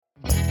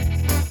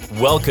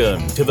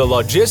Welcome to the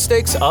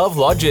Logistics of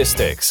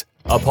Logistics,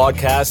 a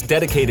podcast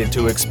dedicated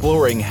to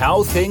exploring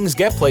how things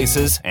get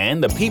places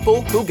and the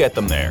people who get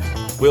them there.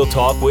 We'll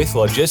talk with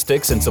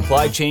logistics and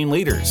supply chain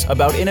leaders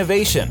about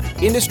innovation,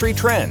 industry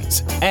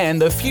trends,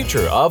 and the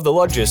future of the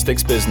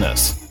logistics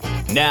business.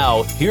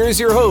 Now, here's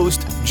your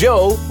host,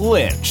 Joe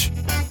Lynch.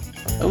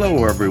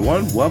 Hello,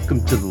 everyone.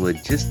 Welcome to the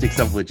Logistics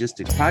of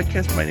Logistics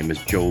podcast. My name is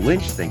Joe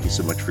Lynch. Thank you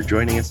so much for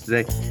joining us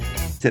today.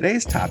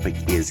 Today's topic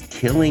is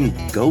killing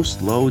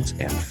ghost loads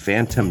and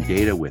phantom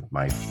data with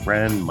my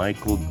friend,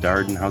 Michael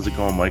Darden. How's it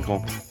going,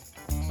 Michael?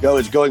 Joe,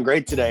 it's going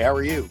great today. How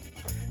are you?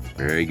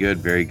 Very good.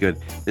 Very good.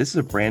 This is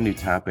a brand new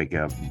topic.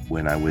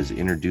 When I was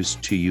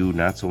introduced to you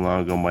not so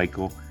long ago,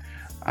 Michael,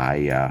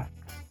 I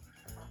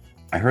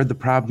heard the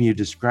problem you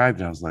described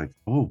and I was like,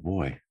 oh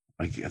boy,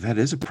 like that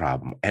is a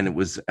problem.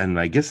 And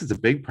I guess it's a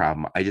big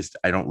problem. I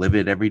don't live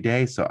it every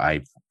day. So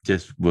I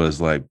just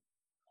was like,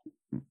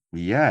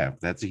 yeah,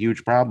 that's a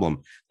huge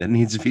problem that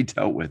needs to be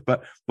dealt with.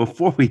 But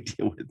before we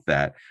deal with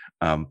that,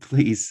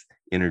 please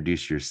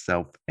introduce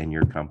yourself and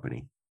your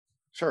company.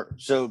 Sure.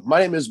 So my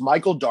name is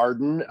Michael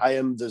Darden. I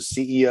am the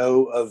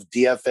CEO of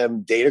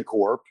DFM Data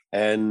Corp,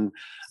 and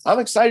I'm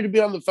excited to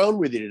be on the phone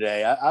with you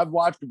today. I've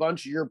watched a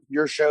bunch of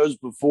your shows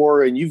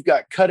before, and you've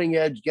got cutting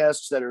edge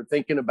guests that are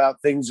thinking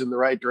about things in the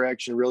right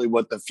direction, really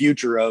what the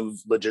future of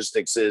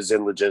logistics is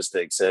in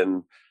logistics.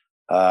 And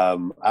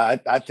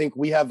I think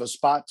we have a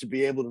spot to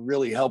be able to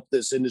really help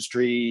this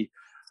industry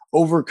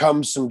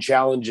overcome some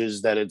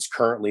challenges that it's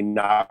currently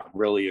not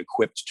really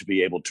equipped to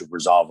be able to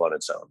resolve on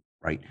its own.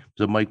 Right.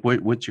 So, Mike,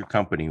 what's your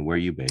company? Where are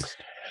you based?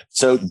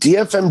 So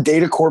DFM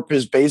Data Corp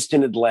is based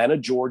in Atlanta,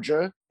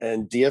 Georgia,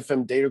 and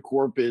DFM Data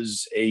Corp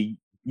is a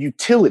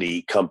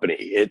utility company.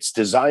 It's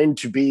designed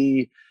to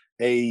be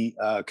a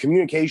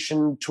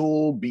communication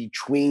tool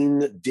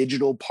between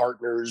digital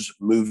partners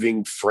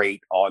moving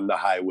freight on the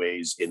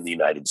highways in the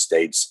United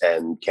States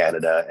and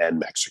Canada and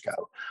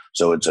Mexico.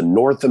 So it's a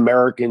North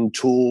American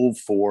tool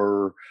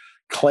for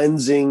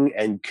cleansing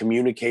and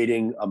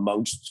communicating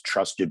amongst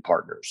trusted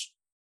partners.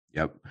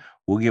 Yep.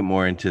 We'll get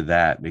more into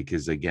that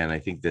because, again, I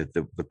think that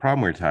the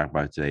problem we're talking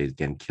about today is,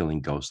 again, killing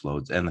ghost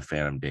loads and the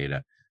phantom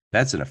data.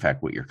 That's in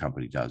effect what your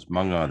company does,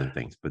 among other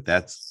things, but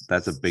that's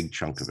a big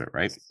chunk of it,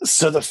 right?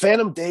 So the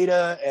phantom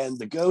data and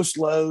the ghost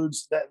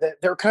loads,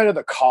 they're kind of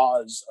the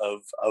cause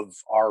of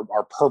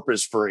our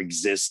purpose for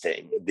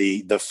existing.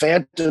 The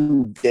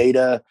phantom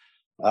data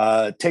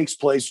takes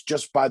place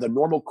just by the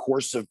normal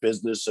course of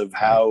business of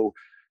how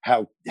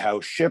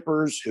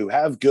shippers who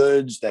have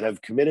goods that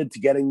have committed to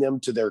getting them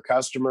to their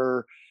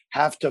customer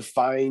have to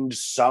find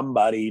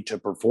somebody to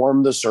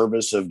perform the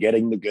service of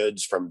getting the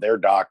goods from their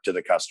dock to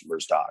the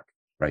customer's dock.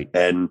 Right.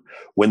 And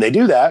when they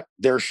do that,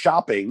 their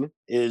shopping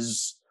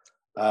is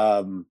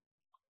done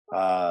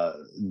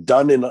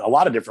in a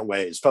lot of different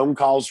ways. Phone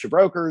calls to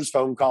brokers,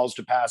 phone calls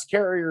to past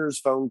carriers,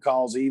 phone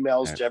calls,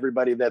 emails to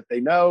everybody that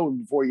they know.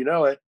 And before you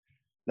know it,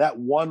 that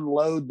one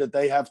load that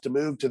they have to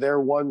move to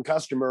their one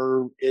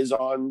customer is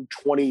on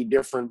 20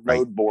 different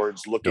load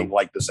boards looking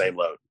like the same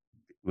load.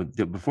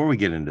 Before we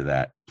get into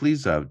that,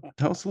 please tell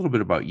us a little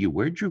bit about you.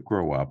 Where'd you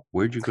grow up?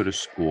 Where'd you go to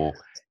school?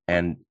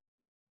 And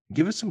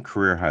give us some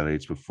career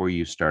highlights before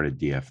you started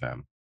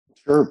DFM.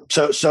 Sure.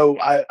 So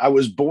I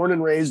was born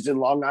and raised in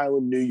Long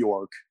Island, New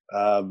York.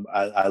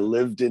 I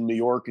lived in New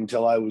York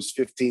until I was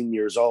 15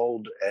 years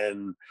old,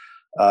 and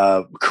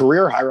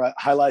career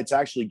highlights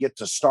actually get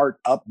to start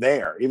up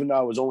there. Even though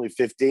I was only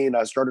 15,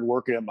 I started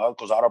working at my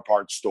uncle's auto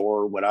parts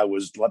store when I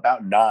was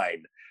about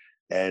 9,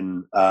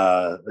 and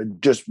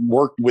just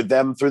worked with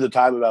them through the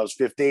time that I was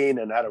 15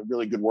 and had a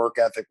really good work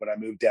ethic when I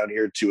moved down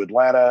here to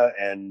Atlanta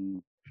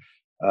and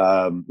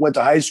went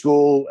to high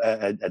school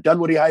at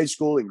Dunwoody High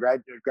School and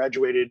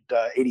graduated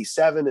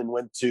 87 and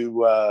went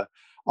to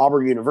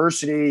Auburn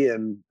University.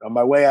 And on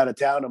my way out of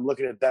town, I'm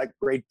looking at that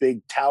great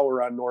big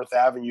tower on North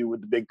Avenue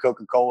with the big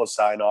Coca-Cola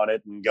sign on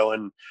it and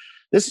going,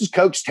 this is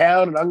Coke's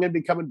town and I'm going to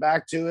be coming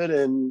back to it.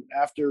 And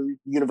after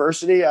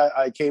university,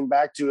 I came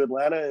back to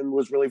Atlanta and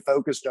was really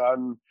focused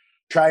on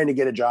trying to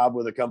get a job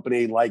with a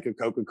company like a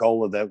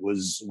Coca-Cola that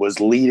was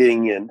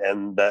leading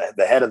and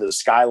the head of the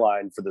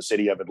skyline for the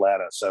city of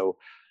Atlanta. So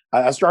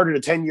I started a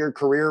 10-year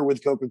career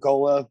with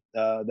Coca-Cola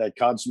that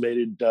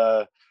consummated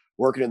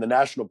working in the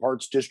National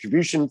Parts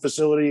Distribution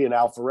Facility in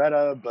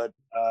Alpharetta. But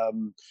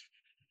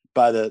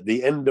by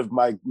the end of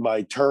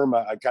my term,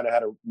 I kind of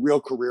had a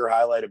real career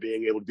highlight of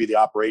being able to be the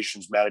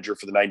operations manager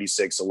for the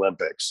 96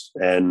 Olympics.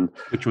 And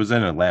which was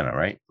in Atlanta,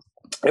 right?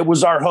 It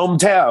was our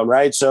hometown,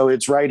 right? So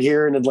it's right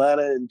here in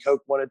Atlanta, and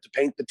Coke wanted to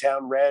paint the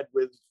town red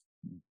with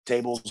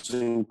tables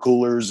and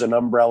coolers and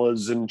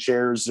umbrellas and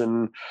chairs,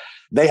 and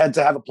they had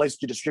to have a place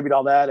to distribute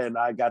all that. And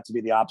I got to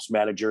be the ops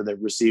manager that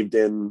received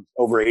in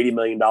over $80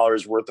 million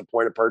worth of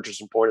point of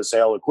purchase and point of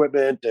sale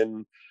equipment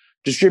and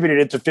distributed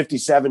it to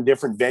 57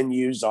 different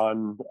venues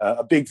on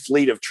a big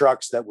fleet of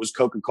trucks that was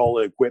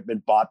Coca-Cola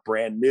equipment bought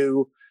brand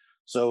new.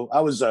 So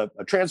I was a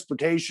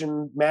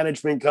transportation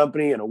management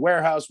company and a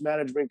warehouse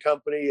management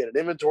company and an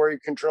inventory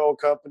control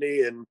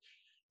company. And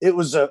it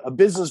was a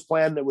business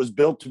plan that was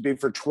built to be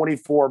for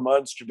 24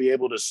 months to be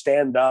able to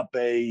stand up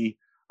a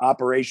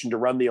operation to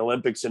run the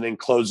Olympics and then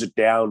close it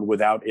down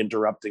without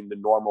interrupting the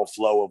normal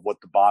flow of what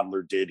the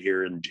bottler did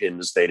here in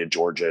the state of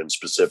Georgia and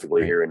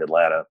specifically here in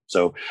Atlanta.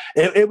 So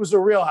it was a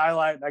real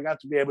highlight. And I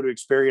got to be able to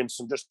experience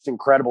some just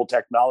incredible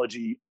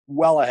technology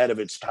well ahead of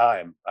its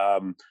time.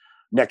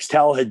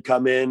 Nextel had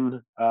come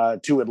in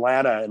to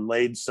Atlanta and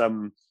laid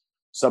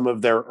some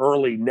of their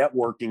early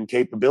networking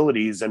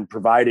capabilities and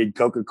provided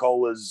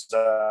Coca-Cola's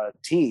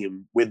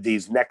team with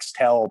these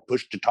Nextel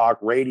push-to-talk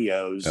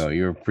radios. Oh,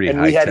 you were pretty and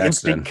high we had tech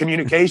instant then.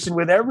 Communication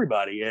with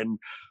everybody. And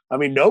I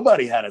mean,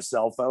 nobody had a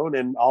cell phone,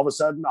 and all of a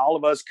sudden all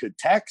of us could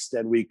text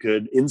and we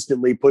could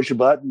instantly push a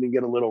button and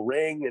get a little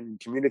ring and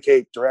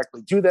communicate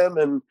directly to them.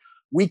 And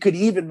we could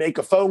even make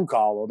a phone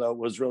call, although it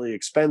was really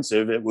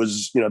expensive. It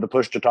was, the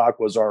push-to-talk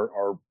was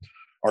our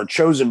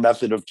chosen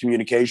method of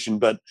communication,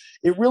 but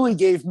it really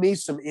gave me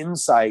some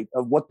insight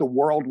of what the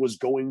world was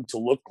going to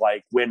look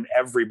like when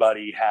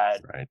everybody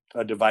had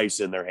a device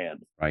in their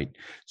hand. Right.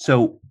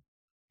 So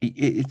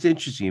it's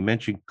interesting. You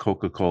mentioned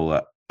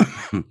Coca-Cola.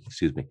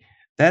 Excuse me.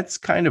 That's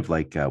kind of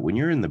like when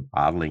you're in the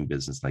bottling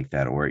business like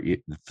that,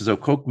 so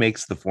Coke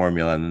makes the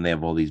formula and then they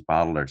have all these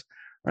bottlers.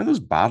 Are those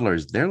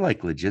bottlers? They're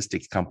like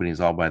logistics companies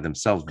all by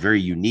themselves,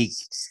 very unique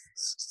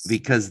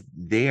because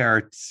they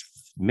are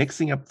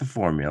mixing up the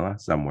formula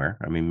somewhere.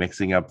 I mean,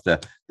 mixing up the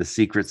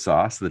secret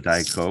sauce, the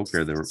Diet Coke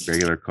or the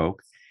regular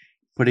Coke,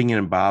 putting it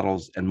in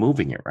bottles and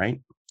moving it,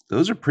 right?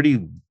 Those are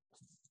pretty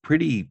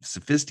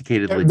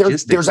sophisticated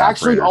logistics. There's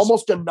actually operators.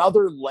 Almost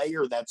another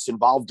layer that's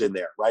involved in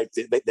there, right?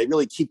 They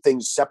really keep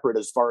things separate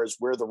as far as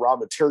where the raw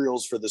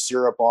materials for the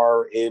syrup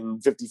are in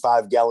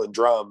 55-gallon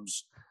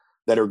drums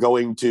that are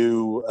going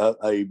to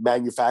a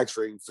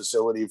manufacturing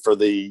facility for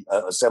the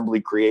assembly,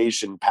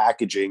 creation,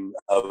 packaging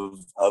of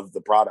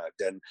the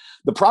product. And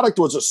the product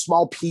was a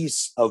small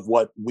piece of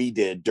what we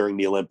did during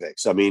the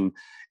Olympics. I mean,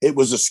 it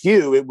was a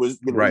SKU, it was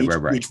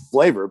each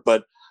flavor,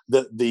 but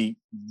the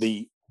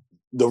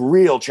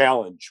real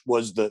challenge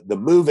was the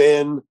move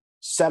in,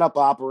 setup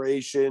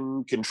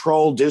operation,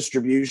 control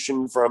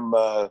distribution from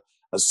a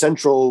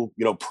central,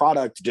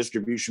 product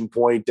distribution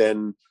point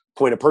and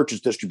point of purchase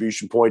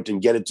distribution point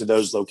and get it to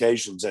those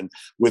locations. And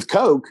with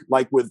Coke,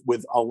 like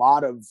with a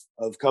lot of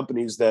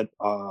companies that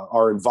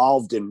are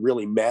involved in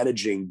really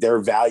managing their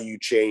value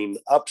chain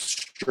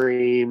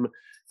upstream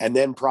and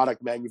then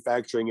product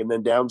manufacturing and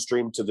then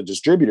downstream to the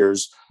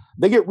distributors,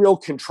 they get real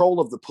control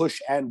of the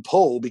push and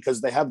pull because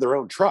they have their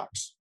own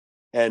trucks.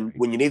 And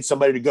when you need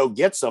somebody to go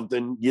get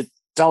something, you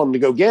tell them to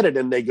go get it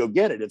and they go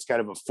get it. It's kind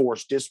of a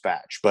forced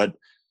dispatch, but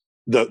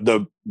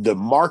the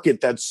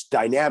market that's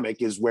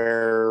dynamic is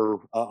where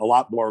a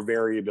lot more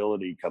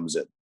variability comes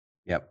in.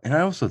 Yep. And I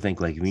also think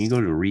like when you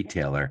go to a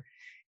retailer,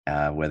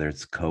 whether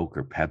it's Coke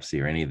or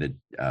Pepsi or any of the,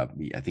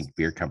 I think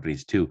beer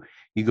companies too,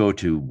 you go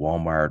to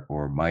Walmart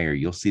or Meijer,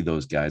 you'll see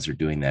those guys are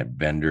doing that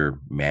vendor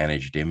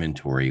managed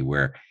inventory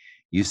where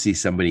you see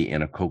somebody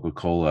in a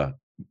Coca-Cola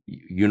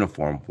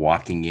uniform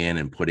walking in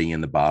and putting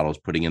in the bottles,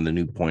 putting in the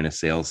new point of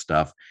sale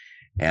stuff.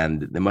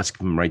 And they must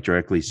come right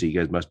directly. So you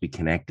guys must be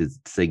connected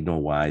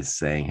signal wise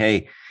saying,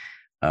 hey,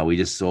 we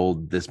just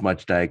sold this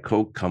much Diet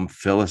Coke, come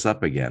fill us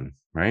up again.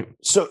 Right.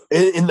 So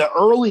in the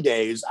early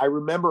days, I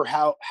remember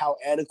how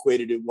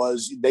antiquated it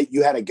was that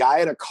you had a guy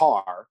in a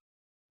car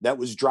that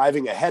was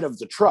driving ahead of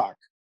the truck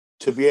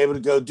to be able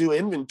to go do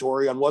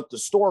inventory on what the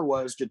store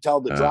was to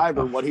tell the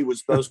driver what he was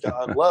supposed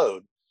to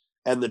unload.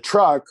 And the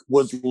truck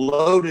was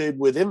loaded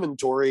with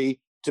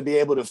inventory to be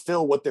able to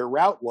fill what their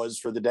route was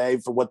for the day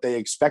for what they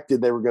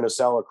expected they were going to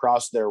sell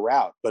across their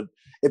route. But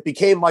it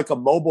became like a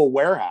mobile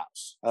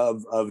warehouse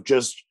of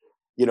just,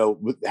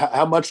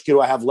 how much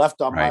do I have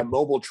left on my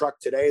mobile truck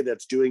today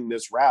that's doing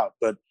this route?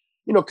 But,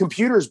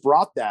 computers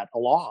brought that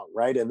along,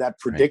 right? And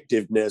that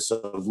predictiveness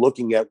of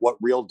looking at what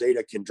real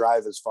data can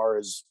drive as far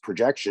as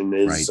projection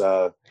is,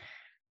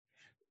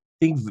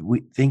 we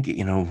think,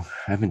 I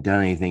haven't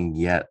done anything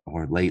yet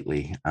or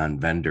lately on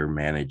vendor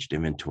managed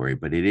inventory,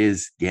 but it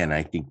is, again,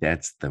 I think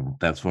that's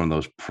one of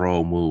those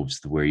pro moves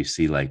where you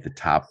see like the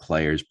top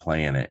players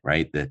playing it,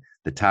 right?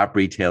 The top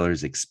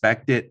retailers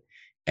expect it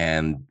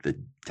and the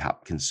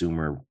top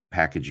consumer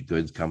packaged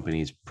goods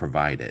companies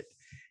provide it.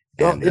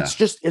 Well,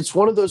 it's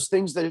one of those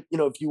things that,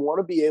 if you want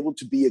to be able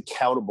to be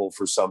accountable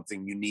for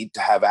something, you need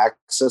to have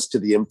access to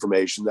the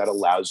information that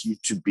allows you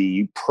to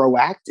be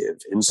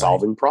proactive in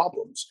solving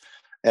problems.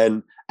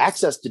 And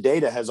access to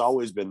data has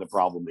always been the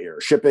problem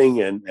here.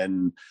 Shipping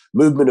and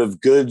movement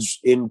of goods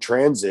in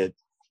transit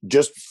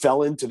just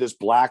fell into this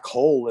black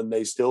hole, and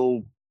they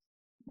still,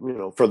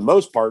 for the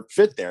most part,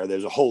 fit there.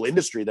 There's a whole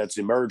industry that's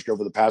emerged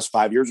over the past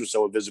 5 years or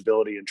so of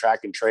visibility and track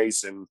and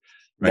trace. And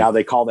now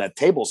they call that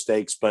table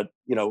stakes. But,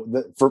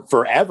 for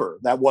forever,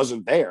 that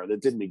wasn't there.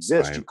 That didn't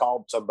exist. You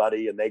called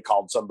somebody and they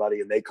called somebody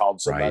and they called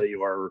somebody,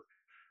 or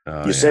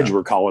you said you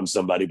were calling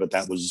somebody, but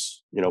that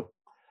was,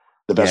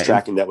 the best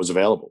tracking that was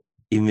available.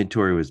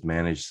 Inventory was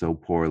managed so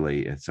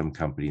poorly at some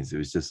companies. It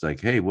was just like,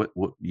 hey, what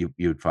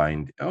you'd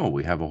find,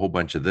 we have a whole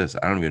bunch of this.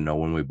 I don't even know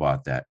when we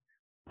bought that.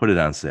 Put it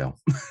on sale.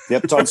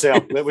 Yep, it's on sale.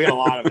 We got a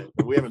lot of it.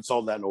 We haven't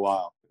sold that in a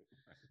while.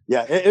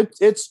 Yeah,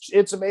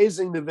 it's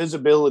amazing the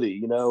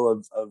visibility,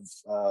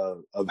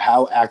 of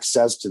how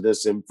access to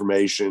this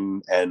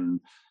information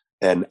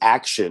and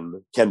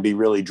action can be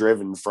really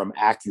driven from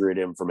accurate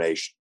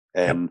information.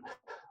 And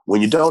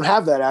when you don't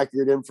have that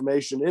accurate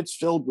information, it's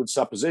filled with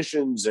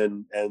suppositions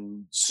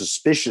and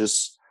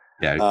suspicious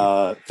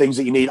things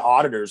that you need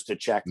auditors to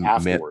check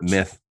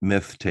afterwards.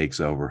 Myth takes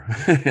over.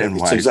 And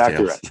it's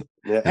exactly right.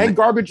 Yeah. And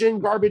garbage in,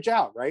 garbage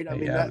out, right? I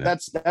mean,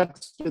 that's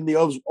been the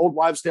old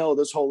wives' tale of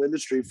this whole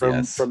industry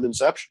from the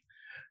inception.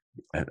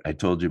 I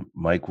told you,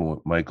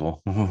 Michael,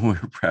 when we were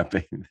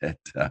prepping,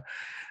 that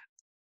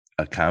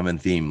a common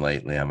theme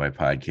lately on my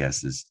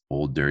podcast is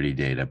old dirty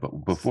data.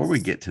 But before we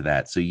get to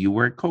that, so you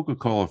were at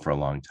Coca-Cola for a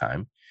long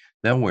time.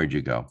 Then where'd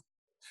you go?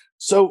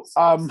 So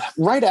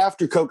right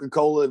after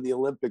Coca-Cola and the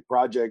Olympic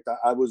project,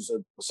 I was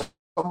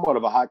somewhat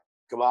of a hot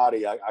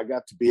commodity. I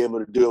got to be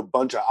able to do a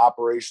bunch of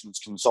operations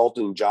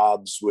consulting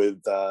jobs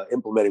with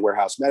implementing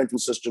warehouse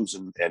management systems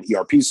and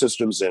ERP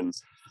systems. And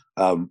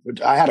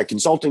I had a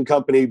consulting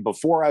company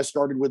before I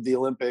started with the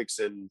Olympics,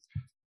 and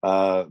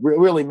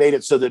really made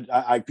it so that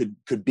I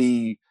could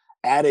be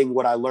adding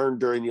what I learned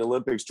during the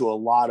Olympics to a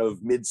lot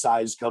of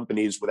mid-sized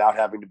companies without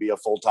having to be a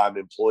full-time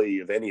employee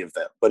of any of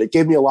them. But it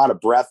gave me a lot of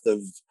breadth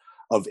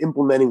of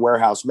implementing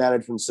warehouse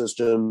management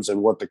systems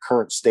and what the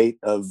current state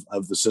of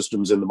the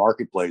systems in the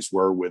marketplace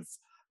were with,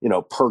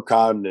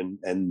 Percon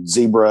and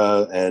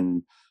Zebra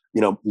and,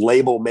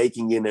 label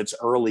making in its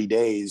early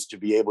days to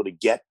be able to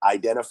get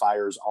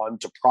identifiers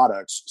onto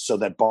products so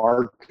that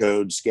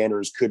barcode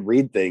scanners could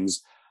read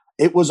things.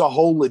 It was a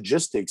whole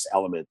logistics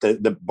element.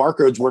 The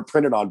barcodes weren't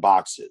printed on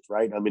boxes,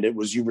 right? I mean, it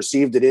was, you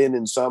received it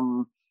in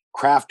some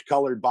craft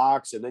colored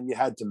box, and then you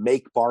had to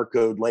make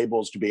barcode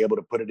labels to be able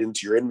to put it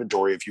into your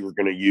inventory if you were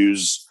going to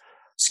use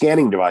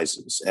scanning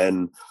devices.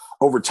 And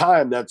over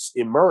time, that's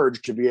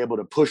emerged to be able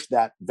to push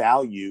that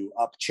value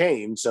up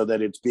chain so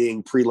that it's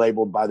being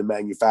pre-labeled by the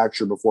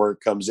manufacturer before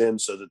it comes in,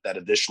 so that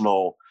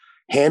additional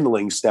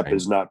handling step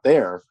is not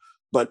there.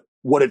 But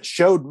what it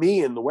showed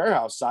me in the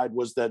warehouse side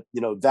was that,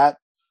 that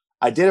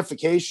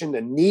identification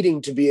and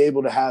needing to be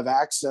able to have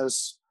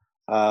access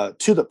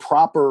to the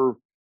proper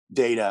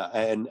data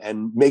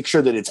and make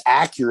sure that it's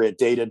accurate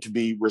data to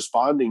be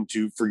responding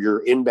to for your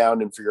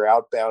inbound and for your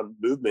outbound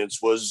movements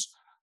was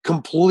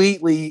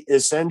completely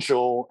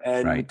essential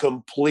and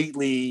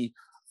completely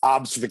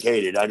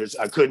obfuscated.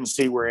 I couldn't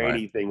see where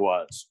anything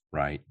was.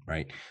 Right.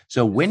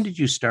 So when did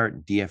you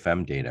start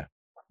DFM Data?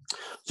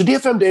 So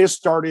DFM Data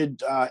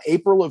started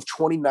April of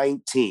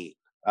 2019.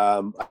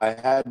 I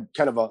had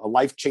kind of a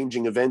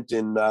life-changing event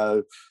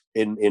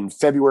in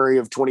February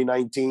of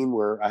 2019,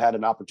 where I had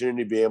an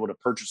opportunity to be able to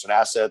purchase an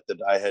asset that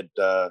I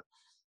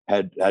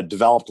had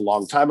developed a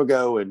long time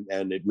ago,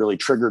 and it really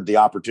triggered the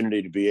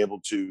opportunity to be able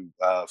to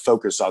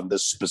focus on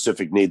this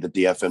specific need that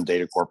DFM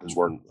Data Corp is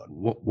working on.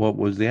 What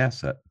was the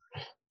asset?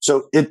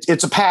 So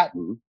it's a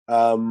patent.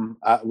 When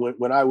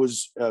I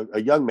was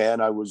a young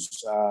man, I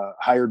was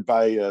hired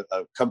by a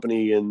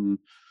company in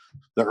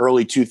the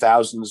early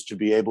 2000s to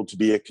be able to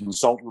be a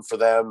consultant for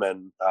them.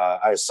 And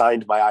I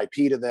assigned my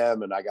IP to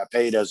them, and I got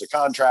paid as a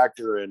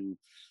contractor. And,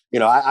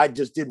 I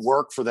just did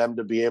work for them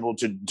to be able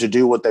to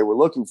do what they were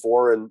looking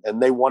for.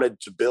 And they wanted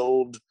to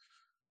build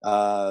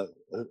a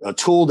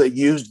tool that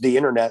used the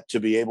internet to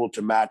be able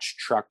to match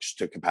trucks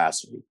to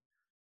capacity.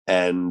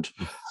 And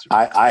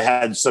I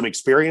had some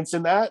experience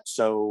in that.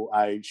 So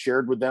I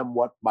shared with them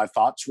what my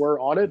thoughts were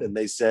on it. And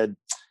they said,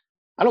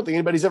 I don't think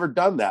anybody's ever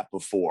done that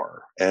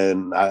before.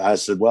 And I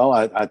said, well,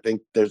 I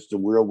think there's a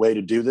real way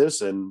to do this.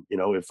 And,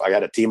 if I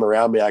got a team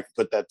around me, I could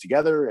put that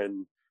together.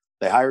 And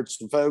they hired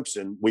some folks,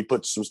 and we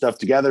put some stuff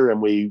together,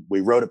 and we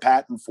wrote a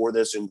patent for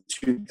this in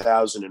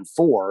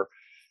 2004.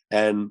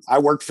 And I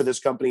worked for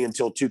this company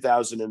until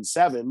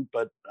 2007,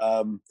 but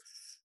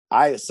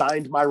I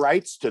assigned my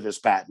rights to this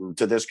patent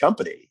to this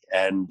company.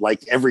 And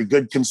like every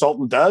good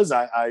consultant does,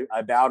 I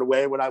bowed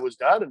away when I was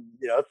done and,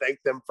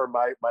 thanked them for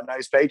my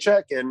nice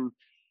paycheck. And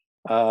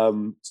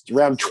around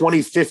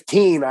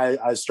 2015,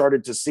 I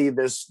started to see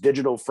this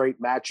digital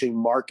freight matching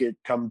market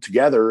come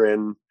together.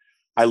 And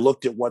I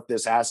looked at what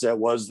this asset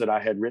was that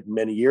I had written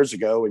many years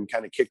ago and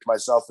kind of kicked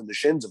myself in the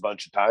shins a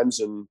bunch of times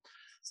and,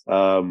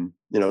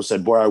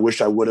 said, boy, I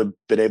wish I would have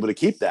been able to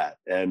keep that.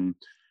 And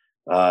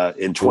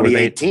in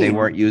 2018, they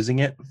weren't using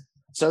it.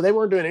 So they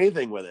weren't doing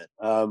anything with it.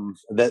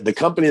 The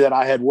company that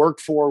I had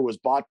worked for was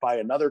bought by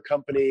another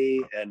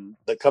company, and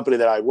the company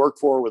that I worked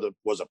for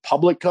was a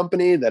public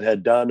company that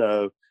had done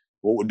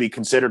what would be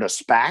considered a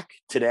SPAC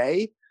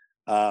today.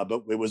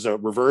 But it was a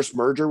reverse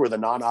merger with a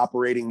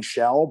non-operating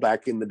shell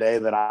back in the day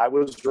that I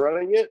was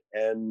running it.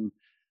 And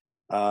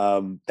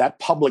that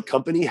public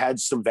company had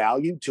some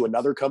value to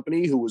another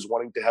company who was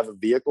wanting to have a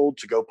vehicle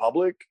to go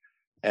public.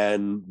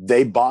 And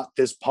they bought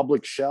this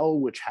public shell,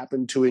 which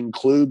happened to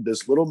include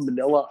this little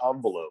manila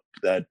envelope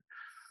that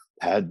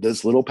had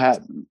this little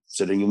patent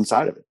sitting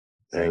inside of it.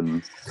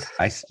 And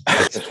I, s- I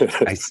s-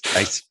 I s-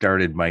 I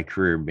started my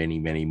career many,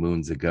 many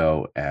moons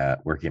ago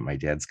at working at my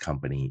dad's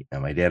company.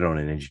 And my dad owned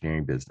an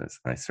engineering business.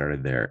 And I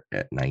started there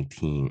at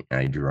 19 and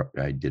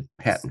I did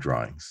patent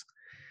drawings.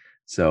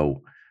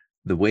 So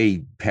the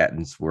way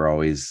patents were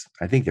always,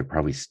 I think they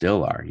probably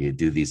still are. You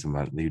do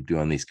you do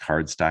on these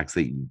card stocks.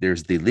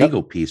 There's the yep,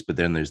 legal piece, but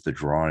then there's the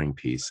drawing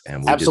piece.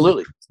 And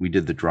absolutely. we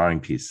did the drawing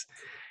piece.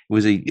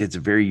 It's a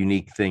very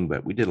unique thing,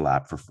 but we did a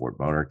lot for Ford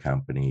Motor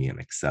Company and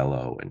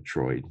Excello and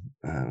Troy,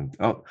 a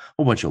whole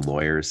bunch of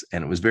lawyers,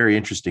 and it was very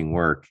interesting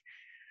work.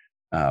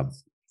 Uh,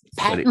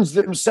 Patents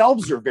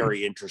themselves are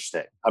very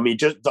interesting. I mean,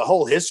 just the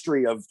whole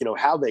history of,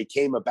 how they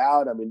came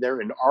about. I mean,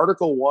 they're in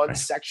Article 1, right.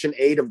 Section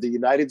 8 of the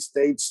United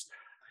States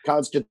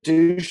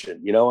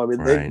Constitution. I mean,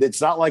 Right.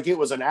 it's not like it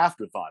was an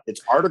afterthought.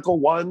 It's Article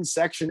 1,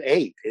 Section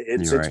 8.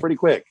 It's right. pretty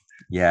quick.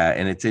 Yeah,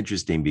 and it's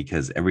interesting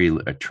because every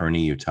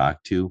attorney you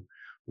talk to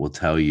will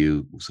tell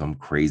you some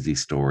crazy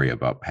story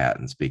about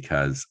patents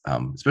because,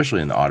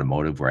 especially in the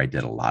automotive, where I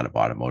did a lot of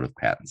automotive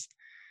patents,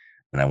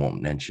 and I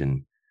won't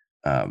mention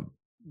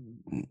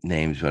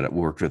names, but I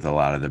worked with a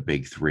lot of the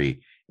big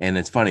three. And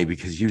it's funny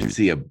because you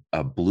see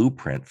a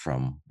blueprint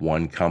from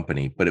one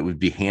company, but it would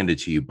be handed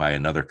to you by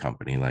another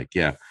company. Like,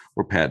 yeah,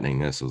 we're patenting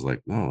this. I was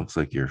like, oh, looks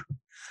like your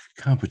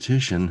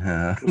competition.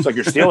 Looks like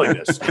you're stealing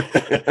this.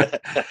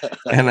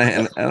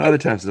 and other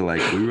times they're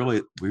like, we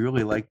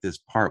really like this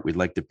part. We'd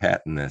like to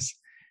patent this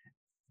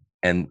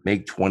and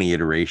make 20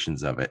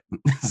 iterations of it.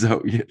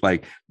 So you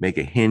like make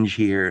a hinge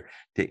here,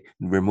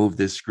 remove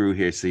this screw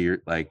here. So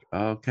you're like,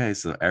 okay,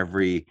 so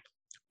every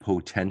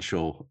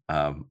potential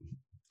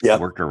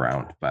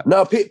workaround. But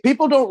no,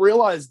 people don't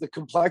realize the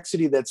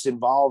complexity that's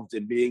involved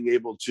in being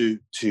able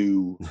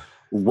to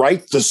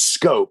write the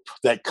scope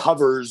that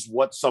covers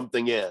what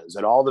something is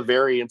and all the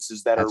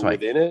variances that are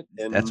within it.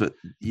 And that's what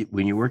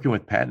when you're working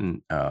with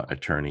patent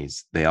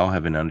attorneys, they all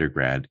have an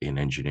undergrad in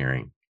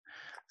engineering,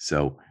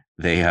 so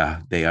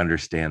they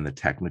understand the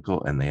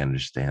technical and they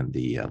understand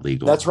the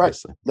legal. That's right.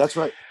 Obviously. That's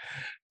right.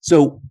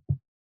 So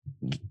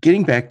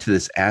getting back to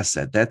this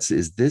asset,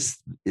 is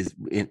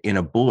in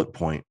a bullet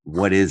point,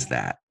 what is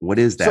that? What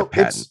is that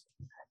patent?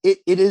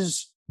 It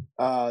is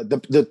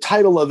the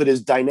title of it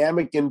is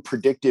Dynamic and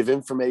Predictive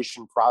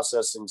Information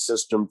Processing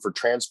System for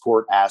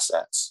Transport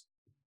Assets.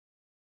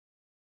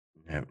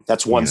 Yeah.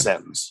 That's one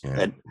sentence.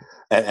 Yeah.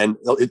 And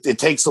it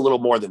takes a little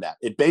more than that.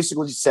 It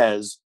basically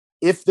says,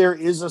 if there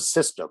is a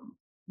system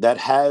that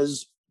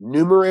has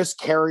numerous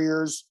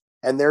carriers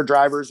and their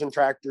drivers and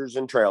tractors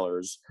and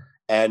trailers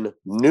and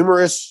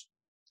numerous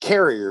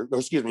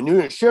numerous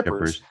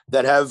shippers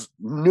that have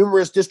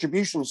numerous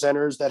distribution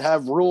centers that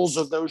have rules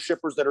of those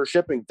shippers that are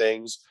shipping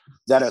things,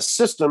 that a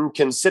system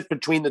can sit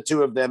between the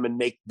two of them and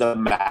make the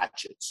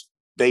matches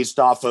based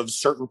off of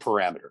certain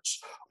parameters: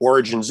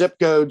 origin zip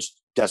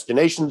codes,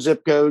 destination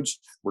zip codes,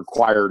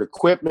 required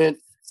equipment,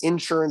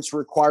 insurance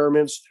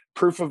requirements,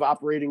 proof of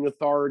operating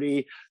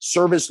authority,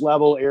 service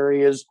level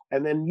areas,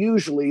 and then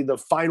usually the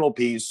final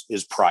piece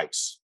is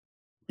price.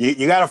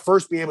 You got to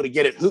first be able to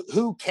get it.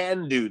 Who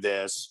can do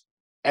this?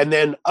 And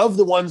then of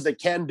the ones that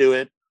can do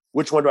it,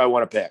 which one do I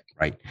want to pick?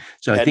 Right.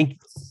 So I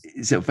think,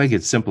 so if I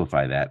could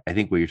simplify that, I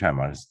think what you're talking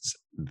about is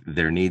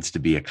there needs to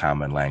be a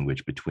common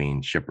language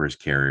between shippers,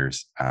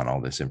 carriers on all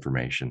this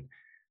information.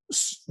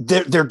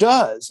 There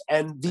does.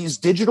 And these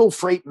digital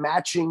freight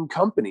matching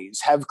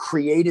companies have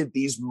created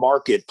these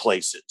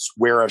marketplaces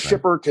where a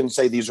shipper can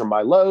say, these are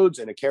my loads,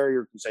 and a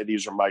carrier can say,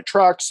 these are my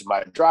trucks and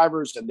my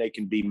drivers, and they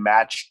can be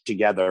matched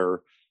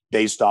together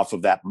based off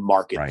of that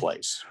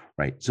marketplace.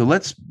 Right. So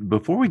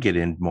before we get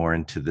in more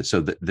into this, so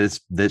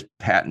this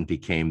patent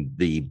became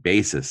the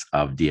basis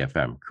of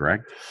DFM,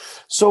 correct?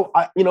 So,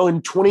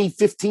 in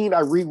 2015,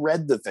 I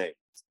reread the thing,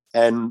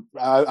 and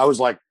I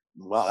was like,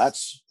 well,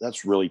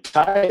 that's really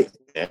tight.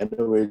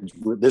 And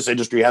this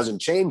industry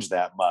hasn't changed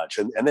that much.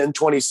 And then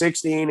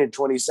 2016 and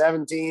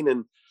 2017,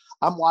 and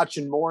I'm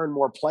watching more and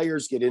more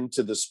players get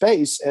into the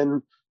space.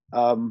 And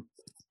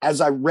as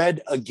I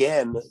read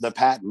again the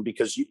patent,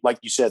 because like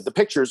you said, the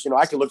pictures,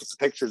 I can look at the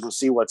pictures and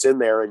see what's in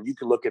there, and you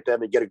can look at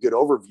them and get a good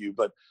overview.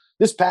 But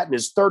this patent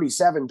is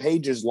 37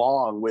 pages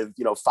long with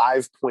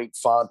 5-point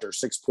font or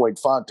 6-point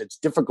font. It's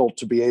difficult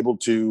to be able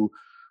to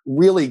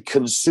really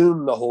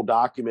consume the whole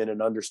document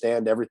and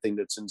understand everything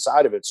that's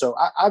inside of it. So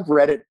I've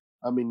read it,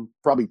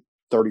 probably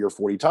 30 or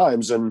 40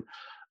 times. And,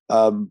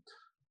 one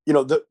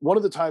of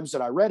the times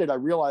that I read it, I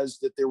realized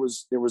that there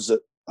was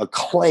a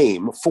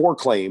claim, 4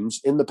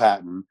 claims in the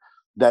patent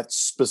that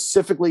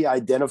specifically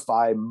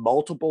identify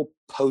multiple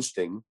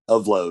posting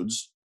of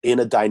loads in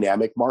a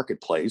dynamic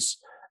marketplace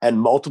and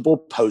multiple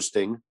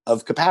posting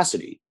of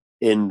capacity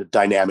in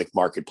dynamic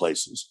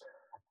marketplaces.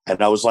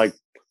 And I was like,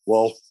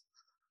 well,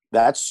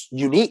 that's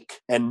unique,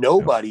 and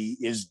nobody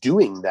is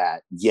doing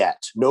that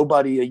yet.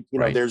 Nobody,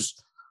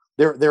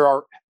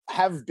 there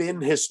have been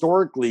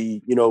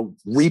historically,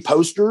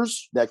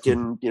 reposters that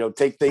can,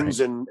 take things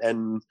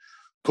and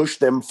push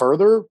them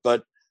further,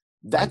 but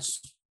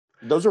that's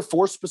Those are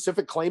 4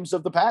 specific claims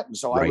of the patent.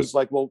 So Right. I was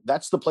like, well,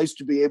 that's the place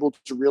to be able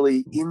to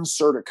really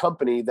insert a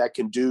company that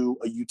can do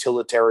a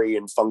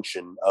utilitarian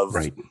function of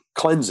Right.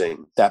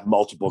 cleansing that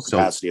multiple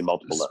capacity and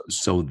multiple loads.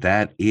 So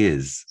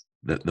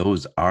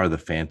those are the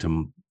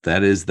phantom.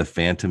 That is the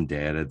phantom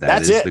data.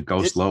 That's is it. the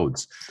ghost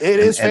loads. It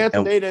is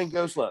phantom data and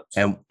ghost loads.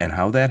 And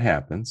how that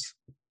happens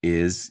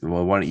is,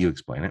 well, why don't you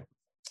explain it?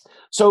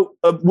 So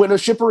when a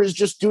shipper is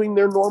just doing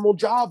their normal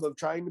job of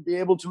trying to be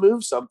able to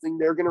move something,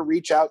 they're going to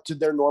reach out to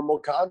their normal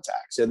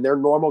contacts, and their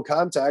normal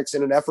contacts,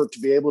 in an effort to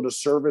be able to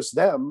service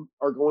them,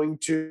 are going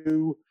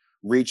to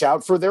reach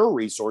out for their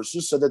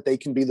resources so that they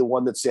can be the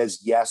one that says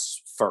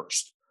yes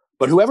first.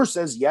 But whoever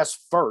says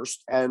yes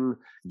first and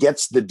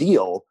gets the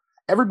deal,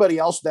 everybody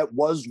else that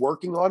was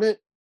working on it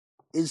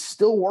is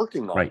still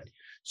working on it.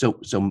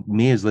 So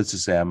me, as let's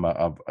just say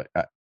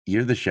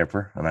you're the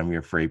shipper and I'm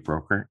your freight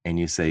broker, and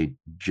you say,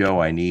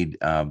 Joe, I need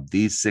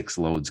these 6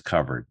 loads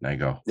covered. And I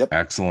go, yep.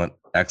 Excellent.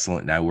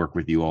 And I work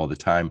with you all the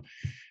time.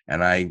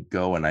 And I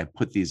go and I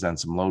put these on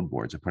some load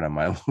boards. I put on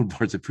my load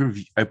boards.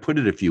 I put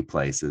it a few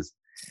places.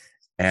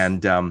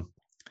 And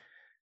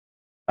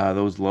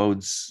those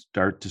loads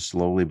start to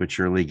slowly but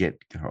surely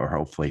get, or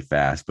hopefully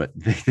fast, but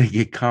they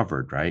get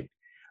covered, right?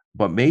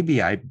 But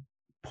maybe I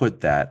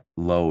put that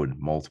load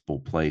multiple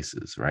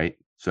places, right?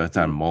 So it's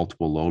on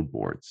multiple load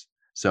boards.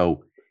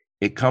 So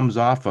it comes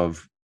off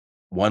of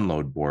one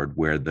load board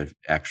where the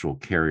actual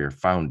carrier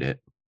found it.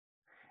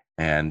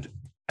 And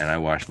I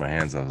washed my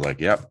hands. I was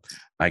like, yep,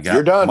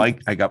 You're done.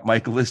 I got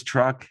Michael's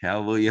truck.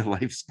 Hallelujah.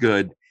 Life's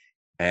good.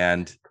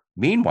 And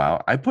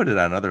meanwhile, I put it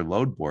on other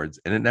load boards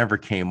and it never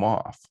came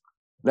off.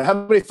 Now, how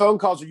many phone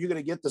calls are you going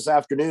to get this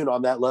afternoon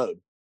on that load?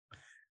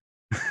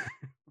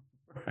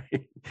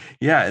 Right.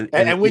 Yeah.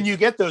 And when you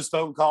get those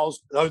phone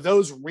calls, are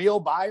those real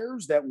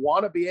buyers that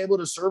want to be able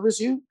to service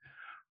you?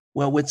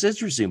 Well, what's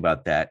interesting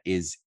about that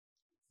is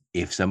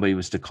if somebody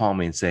was to call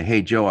me and say,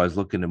 hey, Joe, I was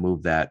looking to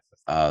move that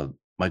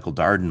Michael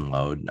Darden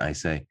load. And I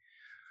say,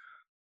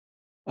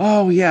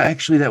 oh, yeah,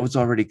 actually, that was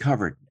already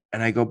covered.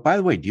 And I go, by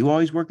the way, do you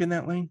always work in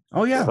that lane?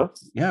 Oh, yeah. Uh-huh.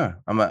 Yeah.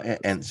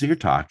 And so you're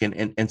talking.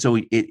 And so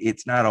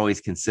it's not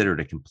always considered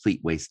a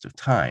complete waste of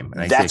time.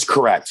 And That's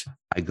correct.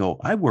 I go,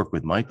 I work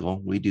with Michael.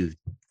 We do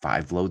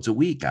 5 loads a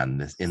week in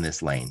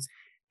this lane.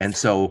 And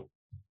so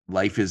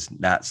life is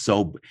not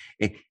so,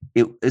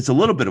 it's a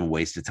little bit of a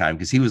waste of time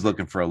because he was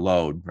looking for a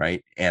load,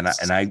 right? And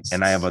I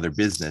have other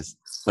business,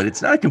 but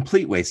it's not a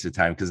complete waste of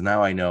time because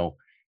now I know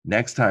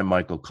next time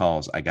Michael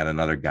calls, I got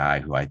another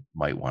guy who I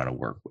might want to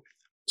work with.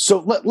 So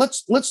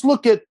let's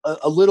look at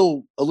a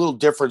little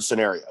different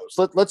scenarios.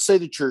 Let's say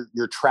that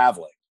you're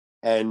traveling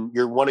and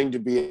you're wanting to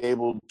be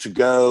able to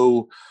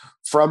go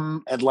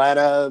from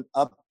Atlanta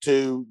up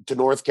to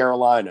North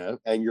Carolina,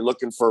 and you're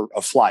looking for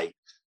a flight.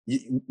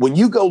 When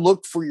you go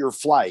look for your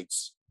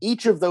flights,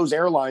 each of those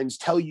airlines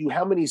tell you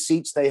how many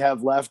seats they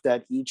have left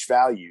at each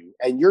value,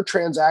 and your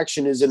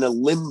transaction is in a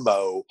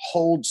limbo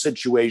hold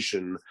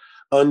situation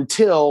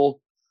until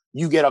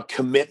you get a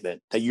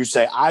commitment that you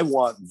say, I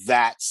want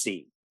that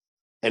seat.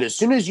 And as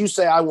soon as you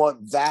say, I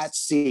want that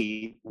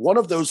seat, one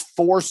of those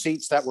 4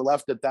 seats that were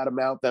left at that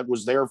amount that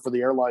was there for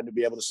the airline to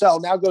be able to sell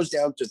now goes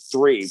down to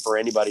 3 for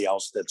anybody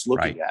else that's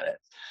looking at it.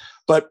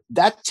 But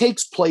that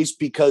takes place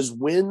because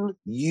when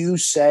you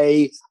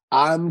say,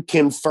 I'm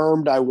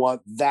confirmed, I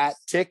want that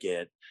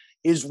ticket,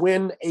 is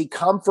when a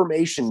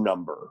confirmation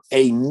number,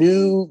 a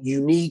new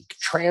unique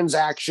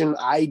transaction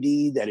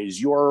ID that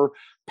is your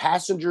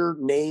passenger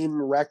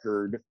name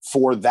record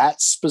for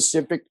that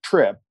specific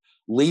trip,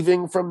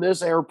 leaving from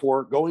this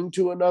airport, going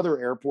to another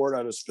airport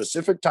on a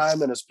specific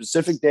time and a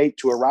specific date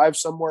to arrive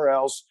somewhere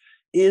else,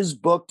 is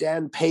booked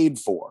and paid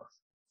for.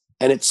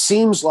 And it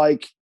seems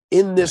like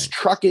in this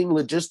trucking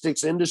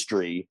logistics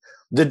industry,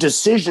 the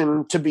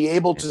decision to be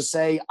able to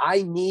say,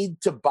 I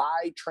need to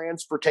buy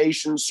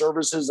transportation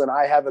services and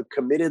I have a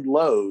committed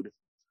load,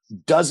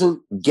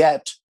 doesn't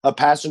get a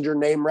passenger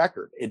name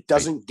record. It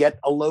doesn't get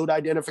a load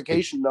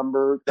identification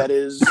number that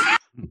is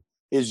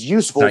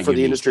useful for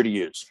the industry to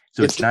use.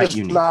 So it's not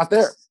unique. Not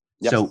there.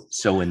 Yep.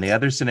 So in the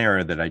other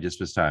scenario that I just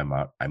was talking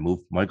about, I move.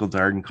 Michael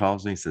Darden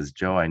calls me, says,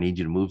 Joe, I need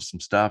you to move some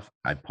stuff.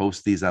 I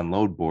post these on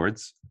load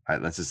boards.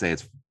 Let's just say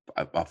it's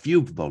a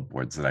few load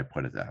boards that I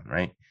put it on,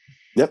 right?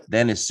 Yep.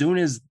 Then as soon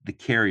as the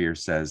carrier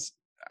says,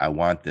 I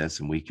want this,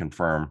 and we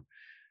confirm,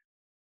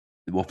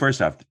 well,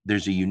 first off,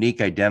 there's a unique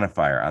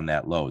identifier on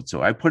that load.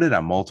 So I put it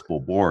on multiple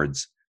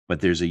boards, but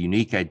there's a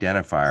unique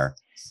identifier.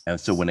 And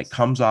so when it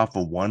comes off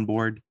of one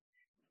board,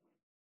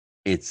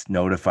 it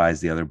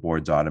notifies the other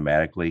boards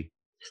automatically.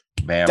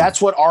 Bam.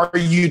 That's what our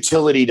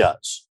utility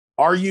does.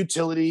 Our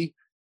utility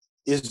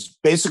is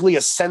basically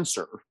a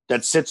sensor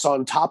that sits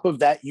on top of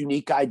that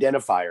unique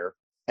identifier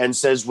and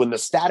says when the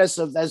status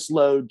of this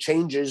load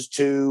changes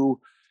to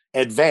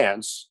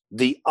advance,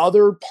 the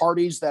other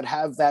parties that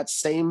have that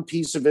same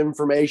piece of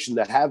information,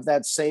 that have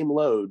that same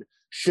load,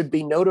 should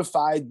be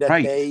notified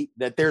that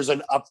that there's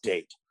an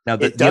update. Now,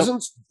 it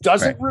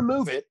doesn't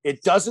remove it.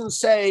 It doesn't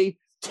say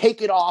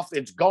take it off,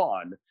 it's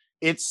gone.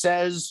 It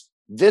says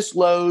this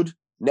load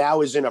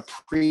now is in a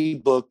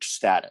pre-booked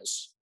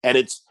status. And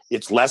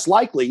it's less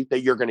likely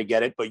that you're going to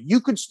get it, but you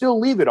could still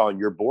leave it on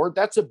your board.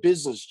 That's a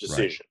business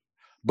decision.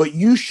 But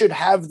you should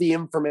have the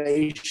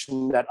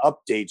information that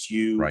updates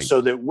you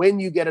so that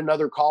when you get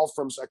another call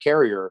from a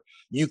carrier,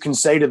 you can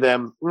say to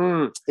them,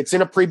 it's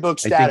in a pre-booked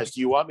status. Do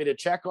you want me to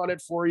check on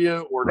it for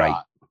you or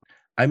not?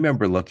 I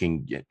remember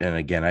looking, and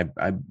again,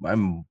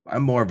 I'm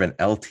more of an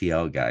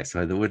LTL guy,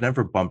 so I would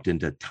never bumped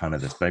into a ton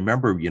of this. But I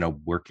remember,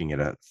 working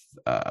at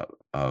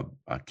a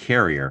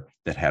carrier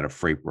that had a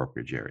freight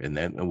brokerage area, and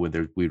then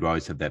we'd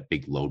always have that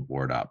big load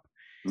board up,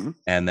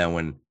 and then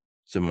when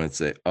someone would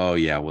say, "Oh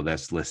yeah, well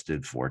that's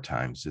listed 4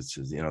 times," it's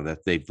that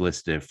they've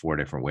listed it 4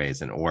 different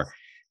ways, and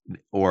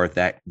or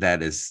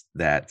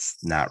that's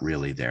not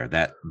really there.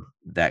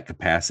 That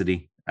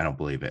capacity, I don't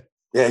believe it.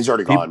 Yeah, he's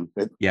already gone.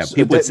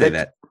 People would say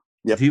that.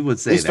 Yep. People would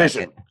say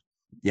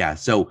that.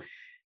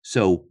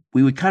 So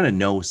we would kind of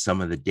know some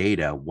of the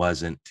data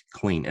wasn't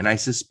clean. And I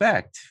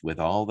suspect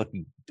with all the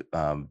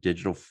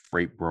digital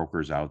freight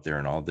brokers out there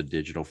and all the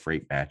digital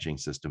freight matching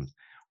systems,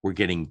 we're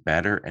getting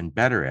better and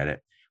better at it.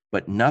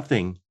 But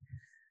nothing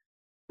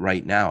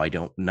right now,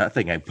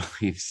 nothing I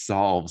believe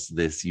solves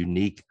this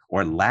unique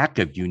or lack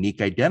of unique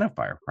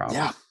identifier problem.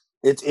 Yeah.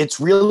 It's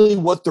really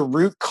what the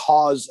root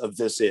cause of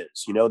this is.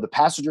 The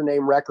passenger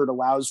name record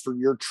allows for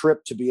your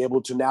trip to be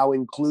able to now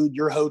include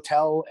your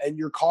hotel and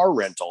your car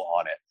rental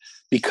on it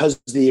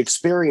because the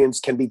experience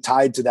can be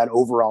tied to that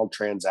overall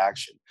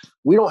transaction.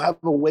 We don't have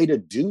a way to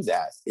do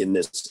that in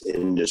this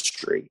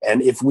industry.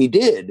 And if we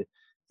did,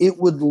 it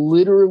would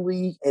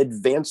literally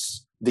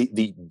advance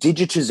the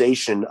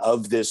digitization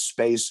of this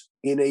space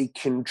in a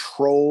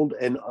controlled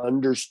and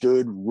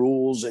understood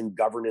rules and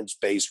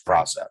governance-based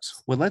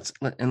process. Well, let's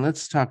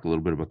talk a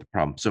little bit about the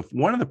problem. So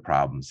one of the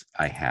problems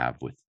I have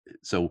when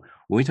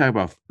we talk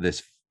about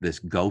this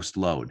ghost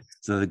load,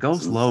 so the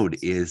ghost load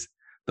is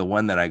the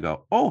one that I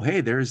go, oh,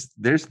 hey, there's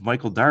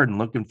Michael Darden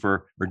looking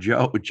for, or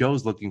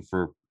Joe's looking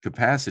for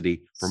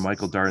capacity for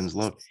Michael Darden's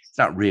load. It's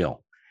not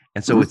real.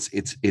 And so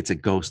it's a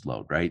ghost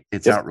load, right?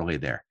 It's not really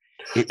there.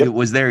 It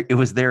was there. It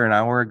was there an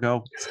hour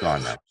ago. It's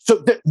gone now.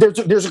 So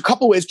there's a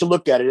couple ways to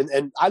look at it,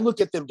 and I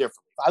look at them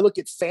differently. I look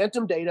at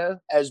phantom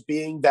data as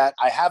being that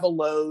I have a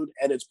load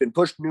and it's been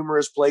pushed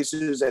numerous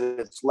places and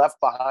it's left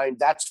behind.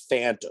 That's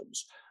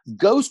phantoms.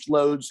 Ghost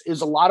loads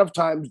is a lot of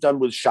times done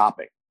with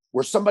shopping,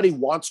 where somebody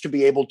wants to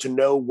be able to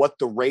know what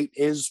the rate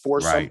is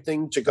for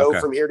something to go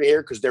from here to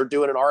here because they're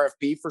doing an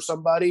RFP for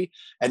somebody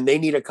and they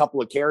need a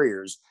couple of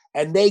carriers,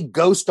 and they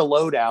ghost a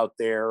load out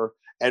there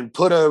and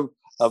put a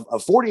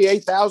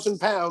 48,000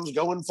 pounds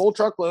going full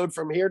truckload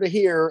from here to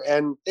here,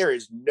 and there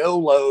is no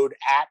load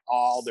at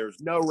all. There's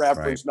no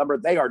reference number.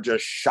 They are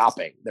just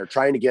shopping. They're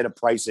trying to get a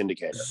price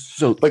indicator.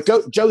 But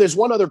Joe, there's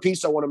one other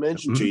piece I want to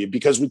mention to you,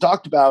 because we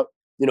talked about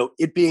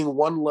it being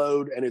one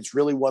load, and it's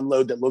really one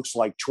load that looks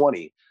like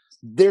 20.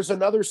 There's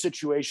another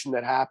situation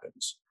that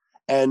happens,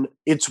 and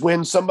it's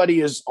when somebody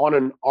is on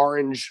an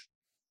orange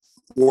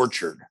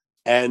orchard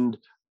and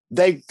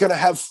they're going to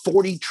have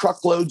 40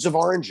 truckloads of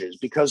oranges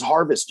because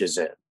harvest is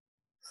in.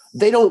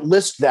 They don't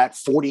list that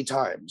 40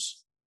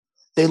 times.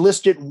 They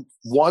list it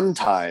one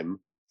time,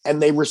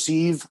 and they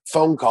receive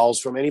phone calls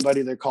from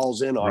anybody that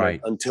calls in on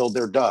it until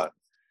they're done.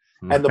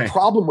 And the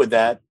problem with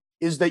that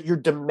is that your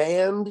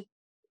demand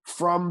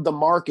from the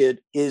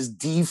market is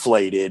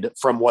deflated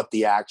from what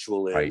the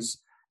actual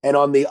is. And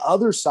on the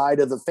other side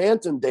of the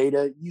phantom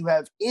data, you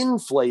have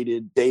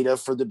inflated data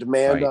for the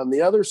demand on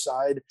the other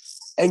side.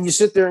 And you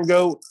sit there and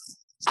go,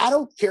 I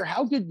don't care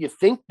how good you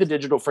think the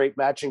digital freight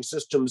matching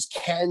systems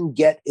can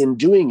get in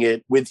doing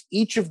it, with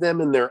each of them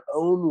in their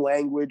own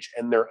language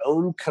and their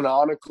own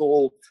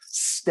canonical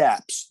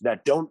steps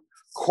that don't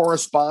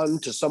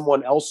correspond to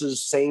someone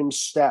else's same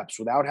steps,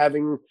 without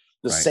having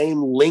the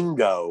same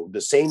lingo,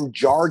 the same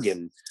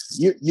jargon.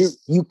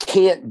 You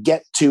can't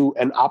get to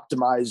an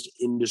optimized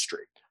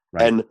industry.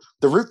 And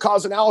the root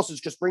cause analysis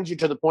just brings you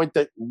to the point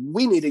that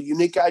we need a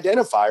unique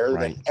identifier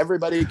that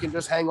everybody can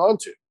just hang on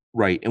to.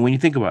 Right. And when you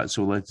think about it,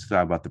 so let's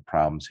talk about the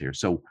problems here.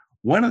 So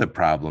one of the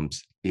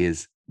problems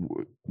is,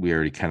 we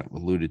already kind of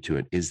alluded to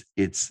it, is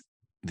it's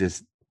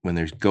this, when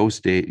there's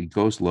ghost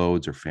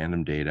loads or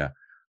phantom data,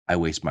 I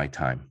waste my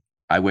time.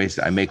 I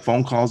make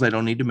phone calls I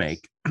don't need to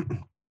make.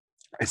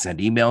 I send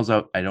emails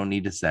out I don't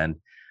need to send.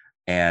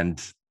 And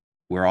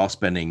we're all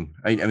spending,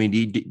 I mean,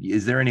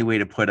 is there any way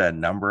to put a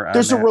number on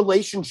There's a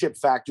relationship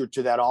factor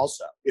to that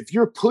also. If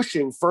you're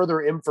pushing further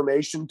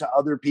information to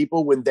other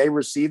people when they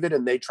receive it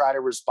and they try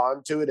to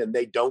respond to it and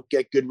they don't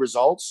get good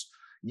results,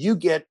 you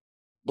get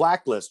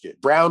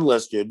blacklisted, brown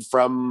listed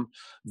from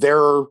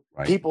their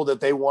people that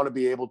they want to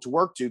be able to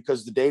work to,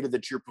 because the data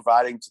that you're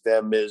providing to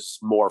them is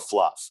more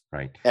fluff.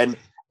 And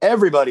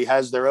everybody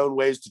has their own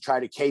ways to try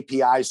to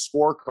KPI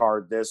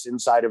scorecard this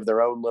inside of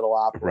their own little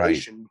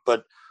operation.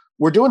 But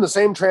we're doing the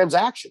same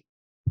transaction.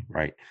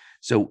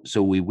 So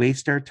we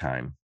waste our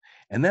time.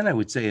 And then I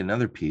would say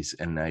another piece,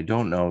 and I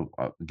don't know,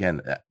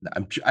 again,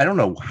 I don't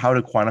know how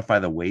to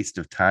quantify the waste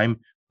of time,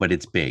 but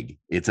it's big.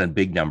 It's a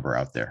big number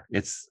out there.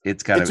 It's a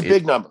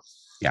big number.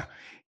 Yeah.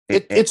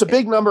 It's a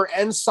big number,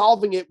 and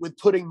solving it with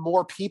putting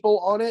more people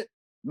on it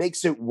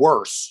makes it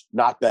worse,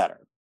 not better.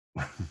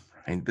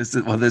 And this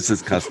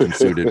is custom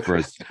suited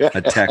for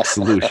a tech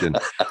solution.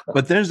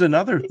 But there's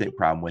another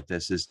problem with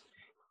this is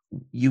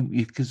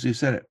because you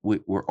said it,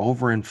 we're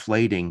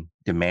overinflating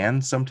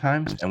demand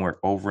sometimes, and we're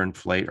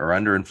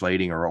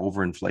underinflating or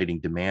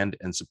overinflating demand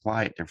and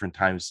supply at different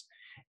times,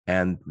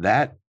 and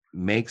that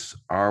makes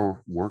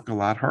our work a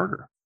lot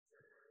harder.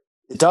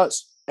 It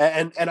does.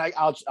 And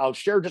I'll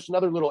share just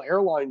another little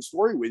airline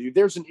story with you.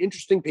 There's an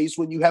interesting piece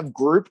when you have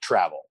group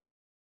travel.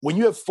 When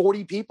you have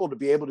 40 people to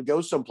be able to go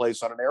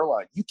someplace on an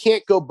airline, you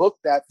can't go book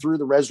that through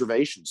the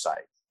reservation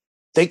site.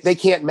 They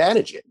can't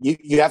manage it.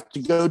 You have to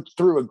go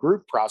through a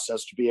group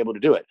process to be able to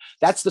do it.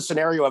 That's the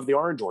scenario of the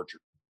orange orchard,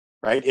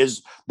 right?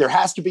 Is there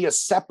has to be a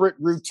separate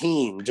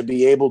routine to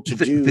be able to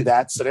do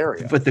that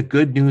scenario. But the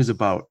good news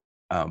about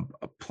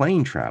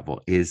plane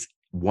travel is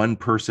one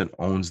person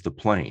owns the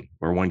plane,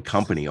 or one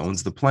company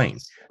owns the plane.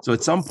 So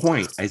at some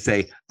point I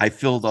say, I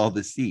filled all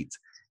the seats.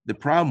 The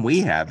problem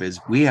we have is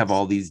we have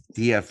all these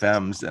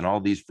DFMs and all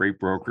these freight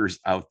brokers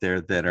out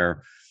there that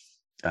are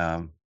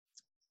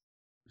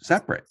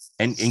separate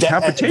and in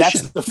competition.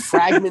 That's the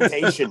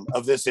fragmentation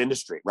of this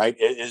industry, right?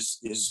 Is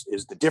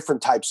the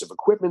different types of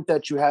equipment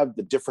that you have,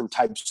 the different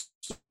types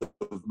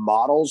of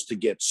models to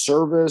get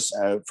service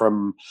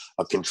from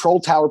a control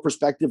tower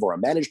perspective, or a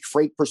managed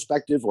freight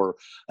perspective, or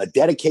a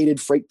dedicated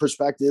freight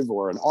perspective,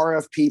 or an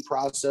RFP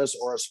process,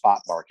 or a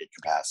spot market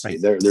capacity.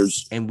 Right.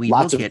 There's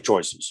lots of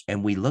choices.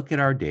 And we look at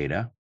our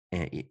data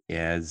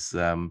as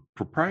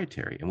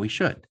proprietary, and we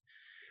should.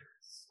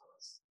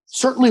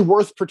 Certainly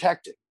worth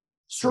protecting.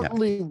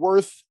 Certainly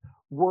worth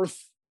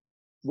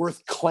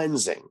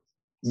cleansing,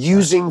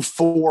 using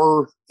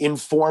for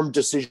informed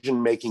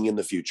decision making in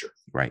the future.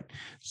 Right.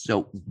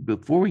 So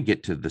before we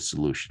get to the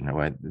solution,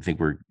 I think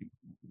we're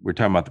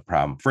talking about the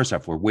problem. First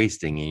off, we're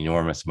wasting an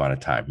enormous amount of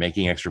time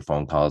making extra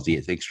phone calls,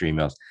 extra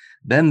emails.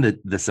 Then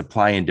the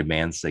supply and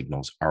demand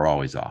signals are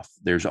always off.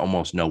 There's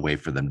almost no way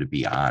for them to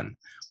be on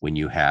when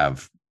you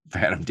have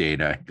phantom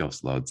data,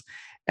 ghost loads,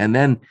 and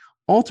then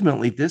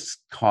ultimately this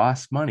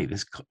costs money.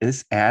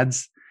 This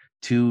adds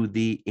to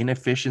the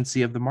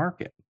inefficiency of the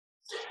market.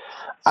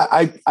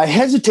 I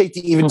hesitate to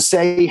even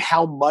say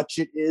how much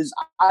it is.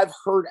 I've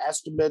heard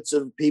estimates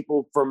of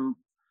people from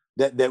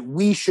that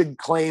we should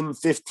claim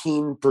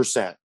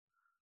 15%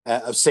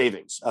 of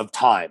savings of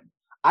time.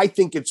 I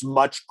think it's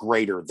much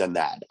greater than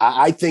that.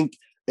 I think,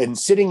 and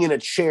sitting in a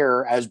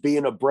chair as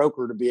being a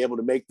broker to be able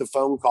to make the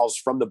phone calls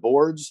from the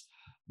boards,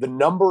 the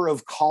number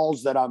of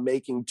calls that I'm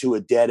making to a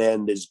dead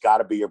end has got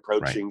to be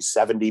approaching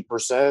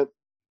 70%.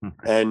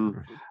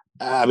 And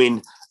I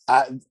mean,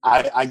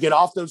 I get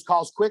off those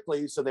calls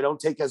quickly, so they don't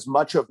take as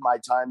much of my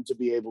time to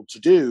be able to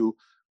do.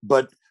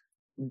 But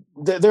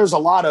there's a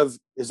lot of,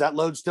 is that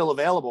load still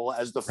available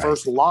as the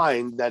first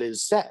line that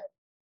is set?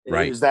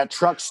 Right. Is that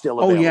truck still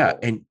available? Oh, yeah.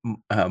 And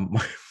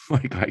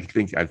Mike,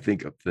 I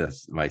think of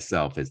this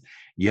myself is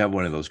you have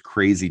one of those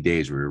crazy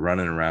days where you're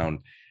running around.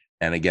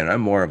 And again,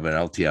 I'm more of an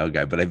LTL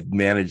guy, but I've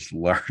managed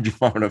large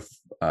amount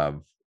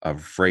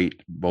of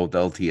freight, both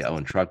LTL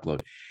and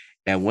truckload.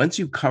 And once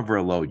you cover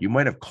a load, you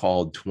might have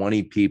called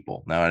 20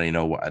 people. Now, I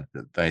know when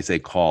I say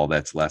call,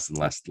 that's less and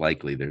less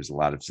likely. There's a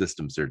lot of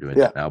systems that are doing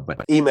that now, but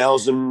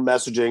emails and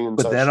messaging. And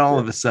but then all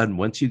of a sudden,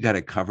 once you got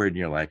it covered and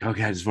you're like,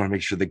 okay, I just want to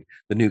make sure the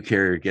new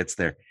carrier gets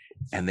there.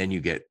 And then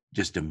you get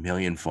just a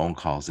million phone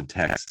calls and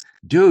texts.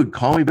 Dude,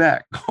 call me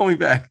back. Call me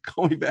back.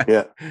 Call me back.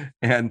 Yeah.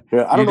 And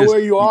I don't know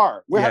where you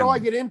are. How do I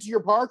get into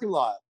your parking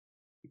lot?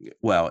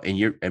 Well,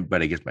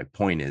 but I guess my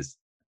point is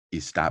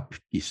you stop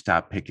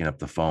picking up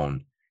the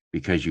phone,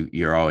 because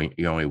you're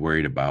only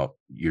worried about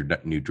your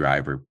new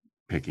driver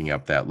picking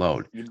up that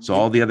load. So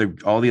all the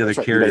other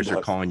carriers are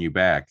calling you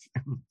back.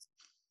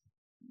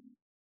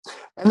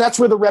 And that's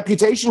where the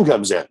reputation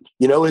comes in,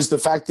 is the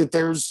fact that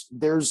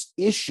there's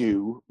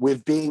issue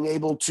with being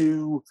able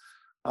to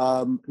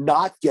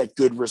not get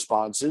good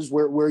responses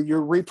where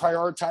you're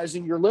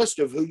reprioritizing your list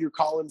of who you're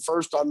calling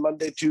first on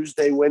Monday,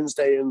 Tuesday,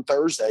 Wednesday, and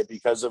Thursday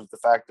because of the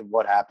fact of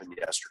what happened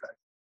yesterday.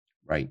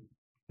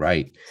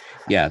 Right.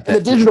 Yeah. And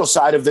the digital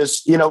side of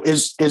this,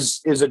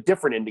 is a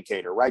different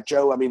indicator, right,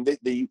 Joe? I mean,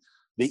 the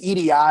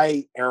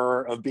EDI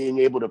era of being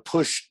able to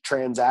push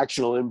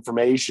transactional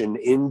information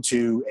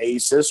into a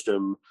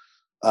system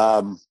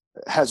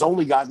has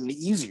only gotten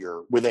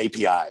easier with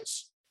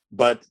APIs.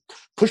 But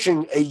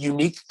pushing a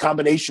unique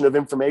combination of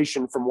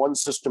information from one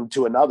system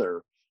to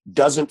another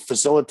doesn't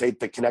facilitate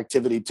the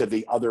connectivity to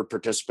the other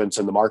participants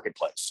in the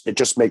marketplace. It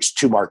just makes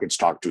two markets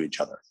talk to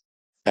each other.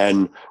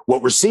 And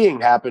what we're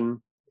seeing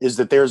happen is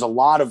that there's a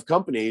lot of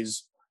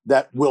companies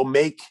that will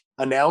make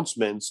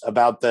announcements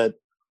about that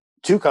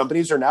two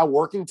companies are now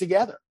working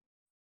together.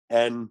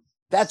 And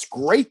that's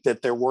great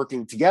that they're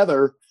working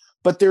together,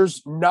 but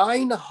there's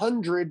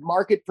 900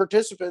 market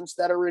participants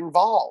that are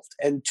involved,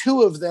 and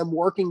two of them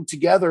working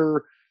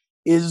together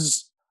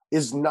is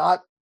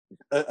not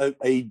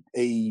a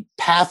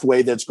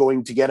pathway that's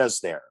going to get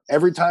us there.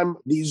 Every time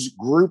these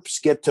groups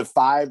get to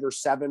 5 or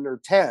 7 or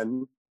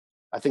 10,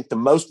 I think the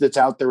most that's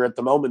out there at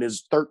the moment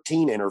is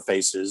 13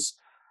 interfaces.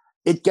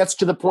 It gets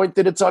to the point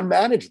that it's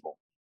unmanageable.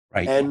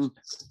 Right. And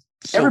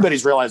So,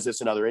 everybody's realized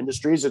this in other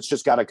industries. It's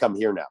just got to come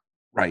here now.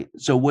 right.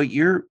 So what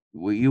you're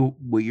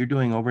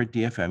doing over at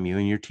DFM, you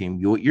and your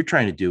team, what you're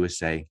trying to do is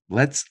say,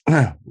 let's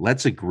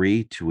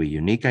agree to a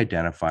unique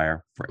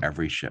identifier for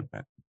every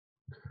shipment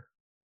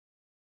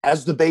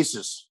as the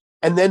basis,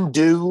 and then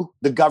do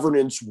the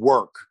governance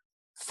work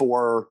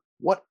for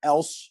what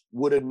else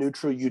would a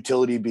neutral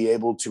utility be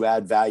able to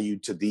add value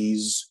to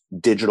these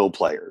digital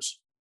players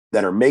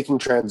that are making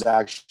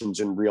transactions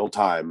in real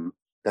time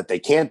that they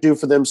can't do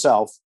for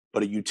themselves,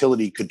 but a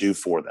utility could do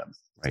for them.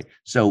 Right.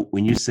 So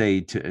when you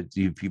say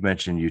you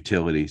mentioned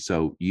utility,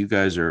 so you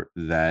guys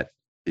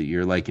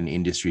you're like an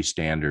industry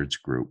standards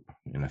group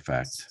in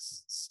effect.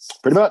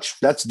 Pretty much.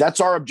 That's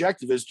our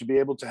objective, is to be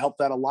able to help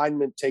that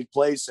alignment take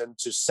place and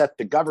to set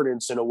the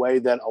governance in a way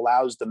that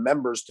allows the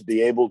members to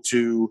be able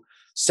to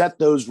set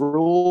those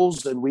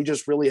rules. And we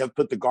just really have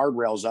put the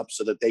guardrails up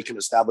so that they can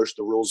establish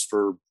the rules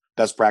for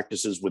best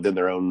practices within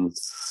their own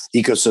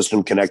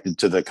ecosystem connected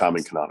to the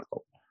common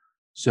canonical.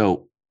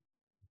 So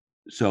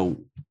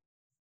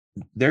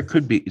there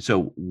could be,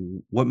 so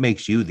what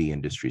makes you the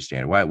industry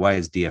standard? Why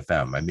is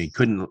DFM? I mean,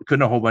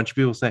 couldn't a whole bunch of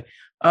people say,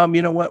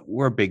 you know what,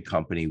 we're a big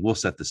company, we'll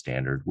set the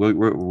standard. We're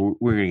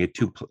going to get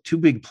two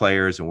big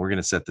players and we're going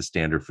to set the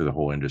standard for the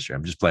whole industry.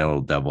 I'm just playing a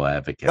little devil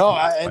advocate. No,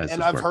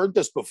 and I've heard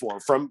this before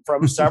from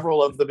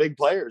several of the big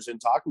players, and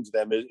talking to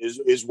them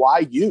is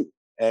why you,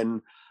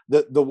 and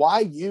the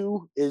why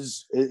you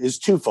is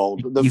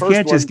twofold. You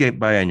can't just get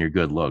by on your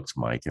good looks,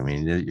 Mike. I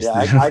mean,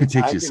 it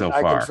takes you so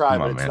far. I can try,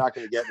 but it's not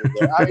going to get me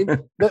there. I mean,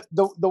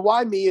 the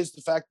why me is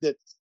the fact that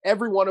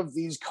every one of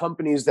these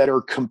companies that are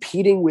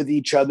competing with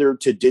each other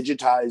to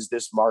digitize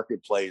this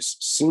marketplace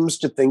seems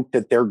to think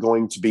that they're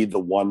going to be the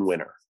one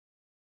winner.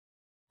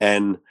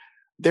 And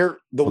the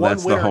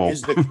one winner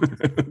is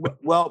the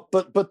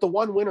but the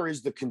one winner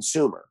is the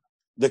consumer.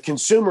 The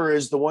consumer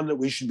is the one that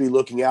we should be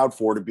looking out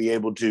for to be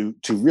able to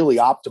really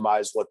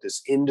optimize what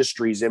this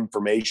industry's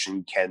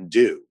information can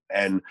do.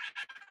 And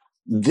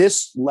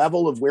this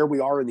level of where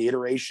we are in the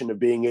iteration of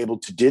being able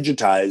to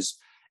digitize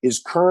is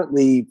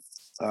currently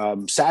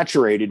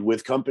saturated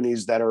with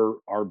companies that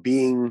are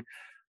being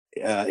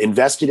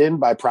invested in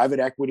by private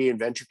equity and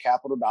venture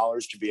capital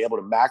dollars to be able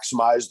to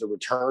maximize the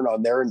return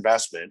on their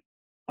investment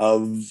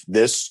of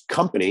this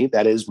company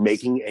that is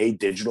making a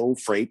digital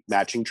freight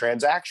matching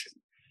transaction.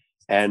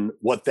 And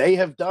what they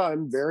have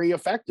done very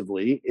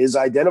effectively is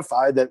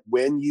identify that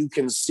when you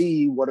can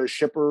see what a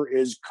shipper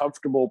is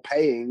comfortable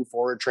paying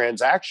for a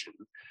transaction,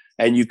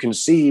 and you can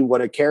see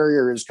what a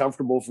carrier is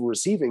comfortable for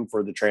receiving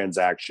for the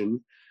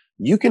transaction,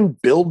 you can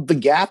build the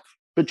gap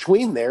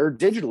between there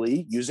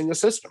digitally using a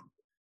system.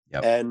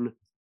 Yep. And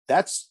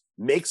that's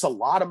makes a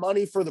lot of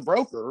money for the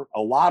broker,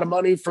 a lot of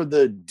money for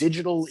the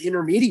digital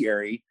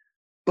intermediary.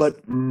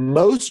 But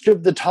most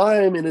of the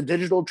time in a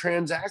digital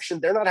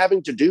transaction, they're not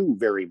having to do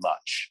very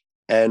much.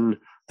 And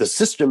the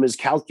system is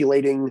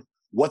calculating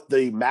what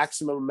the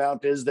maximum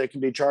amount is that can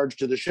be charged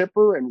to the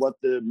shipper and what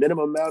the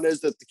minimum amount is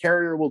that the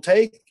carrier will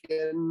take.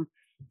 And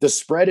the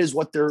spread is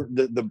what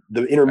the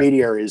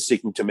intermediary is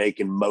seeking to make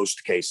in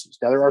most cases.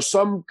 Now, there are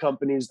some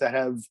companies that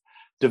have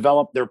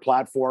developed their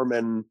platform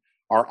and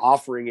are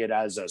offering it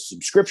as a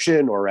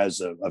subscription or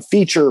as a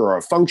feature or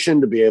a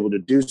function to be able to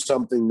do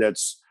something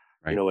that's,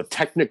 right, a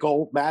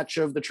technical match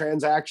of the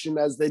transaction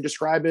as they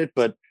describe it.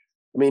 But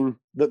I mean,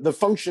 the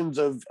functions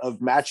of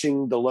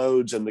matching the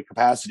loads and the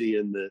capacity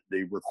and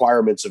the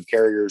requirements of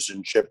carriers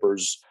and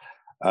shippers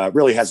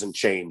really hasn't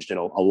changed in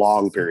a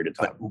long period of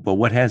time. But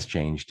what has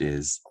changed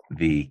is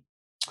the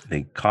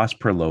cost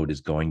per load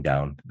is going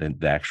down, the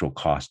actual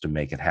cost to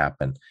make it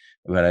happen.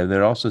 But I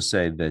would also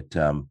say that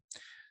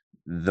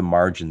the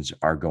margins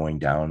are going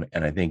down,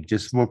 and I think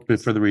just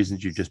for the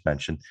reasons you just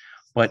mentioned.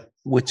 But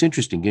what's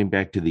interesting, getting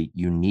back to the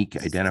unique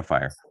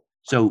identifier,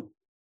 so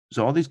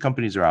all these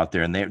companies are out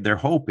there, and their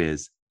hope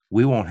is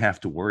we won't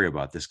have to worry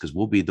about this because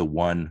we'll be the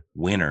one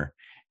winner,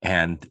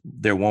 and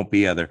there won't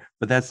be other.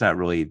 But that's not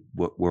really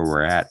where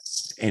we're at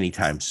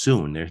anytime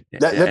soon.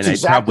 That's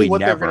exactly what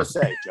they're going to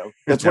say, Joe.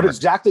 That's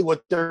exactly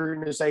what they're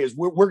going to say is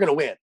we're going to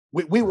win.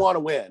 We want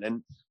to win.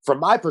 And from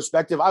my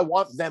perspective, I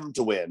want them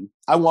to win.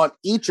 I want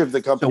each of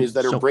the companies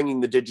that are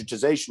bringing the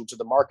digitization to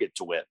the market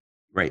to win.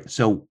 Right.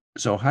 So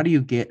how do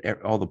you get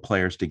all the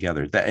players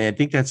together? I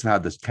think that's how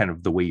this kind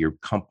of the way your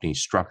company's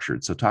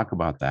structured. So talk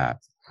about that.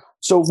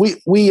 So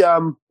we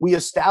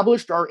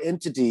established our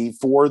entity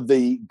for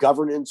the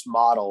governance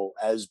model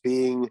as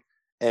being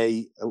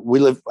I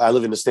live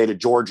in the state of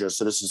Georgia,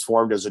 so this is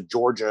formed as a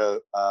Georgia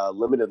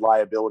limited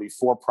liability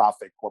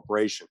for-profit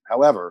corporation.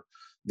 However,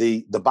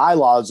 the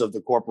bylaws of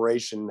the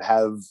corporation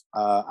have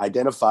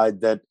identified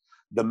that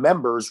the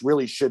members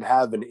really should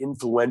have an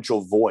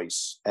influential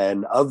voice.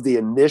 And of the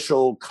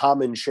initial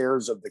common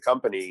shares of the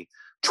company,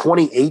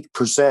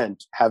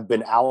 28% have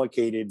been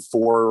allocated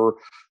for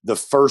the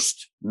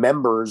first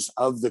members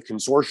of the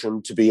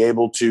consortium to be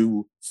able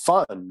to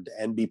fund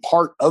and be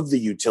part of the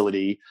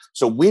utility.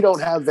 So we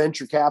don't have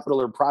venture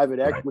capital or private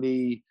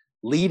equity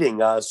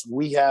leading us.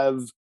 We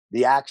have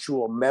the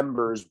actual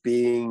members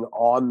being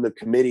on the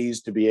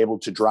committees to be able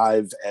to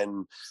drive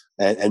and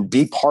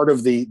be part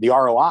of the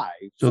ROI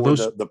for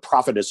the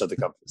profitness of the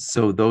company.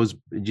 So those,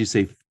 did you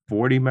say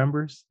 40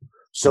 members?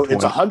 So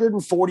it's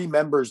 140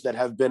 members that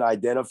have been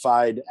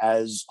identified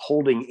as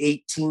holding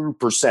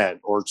 18%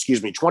 or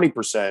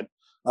 20%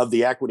 of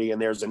the equity.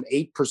 And there's an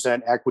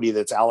 8% equity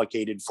that's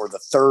allocated for the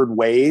third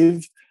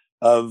wave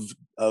of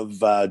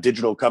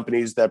digital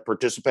companies that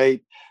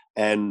participate.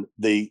 And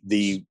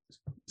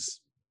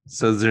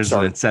so there's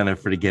an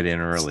incentive to get in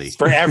early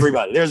for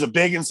everybody. There's a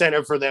big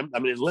incentive for them. I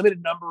mean, a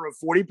limited number of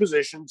 40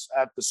 positions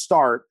at the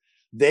start.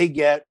 They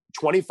get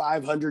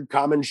 2,500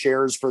 common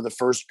shares for the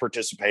first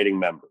participating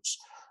members.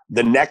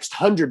 The next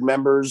 100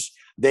 members,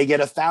 they get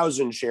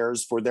 1,000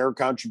 shares for their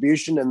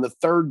contribution. And the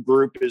third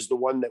group is the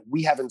one that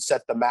we haven't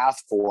set the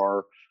math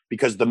for,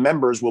 because the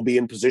members will be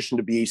in position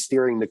to be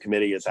steering the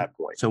committee at that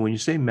point. So when you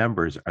say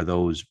members, are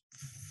those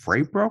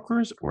freight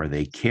brokers, or are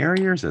they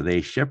carriers? Are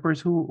they shippers?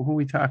 Who are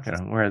we talking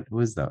about? Who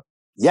is that?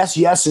 Yes,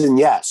 and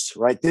yes,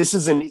 right? This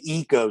is an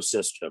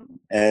ecosystem,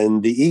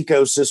 and the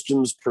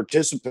ecosystem's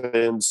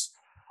participants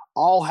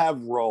all have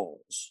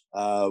roles.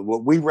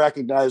 What we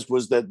recognized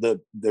was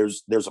that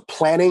there's a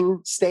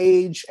planning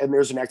stage and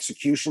there's an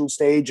execution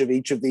stage of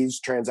each of these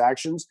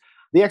transactions.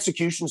 The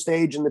execution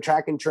stage and the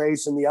track and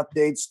trace and the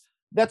updates,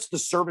 that's the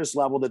service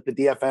level that the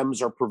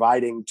DFMs are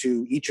providing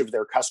to each of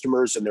their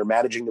customers, and they're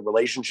managing the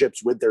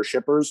relationships with their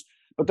shippers.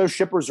 But those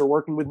shippers are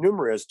working with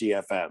numerous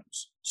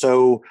DFMs.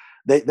 So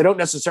they don't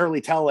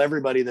necessarily tell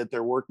everybody that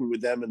they're working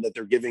with them and that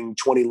they're giving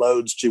 20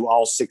 loads to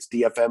all 6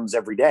 DFMs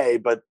every day,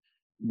 but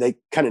they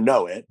kind of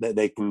know it.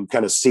 They can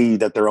kind of see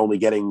that they're only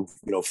getting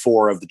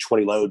 4 of the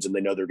 20 loads, and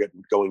they know they're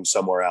going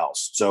somewhere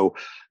else. So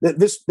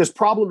this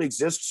problem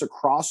exists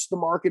across the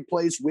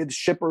marketplace with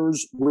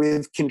shippers,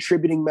 with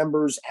contributing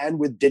members, and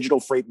with digital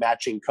freight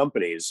matching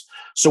companies.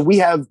 So we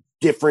have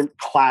different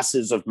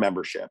classes of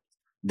membership.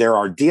 There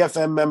are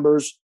DFM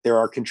members, there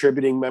are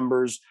contributing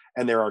members,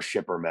 and there are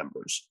shipper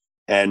members.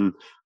 And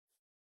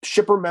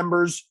shipper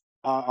members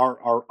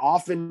are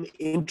often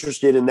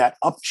interested in that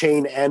up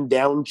chain and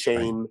down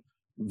chain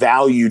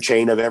value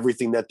chain of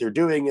everything that they're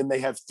doing. And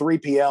they have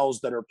 3PLs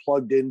that are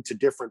plugged into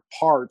different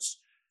parts.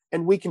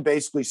 And we can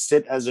basically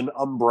sit as an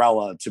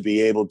umbrella to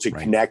be able to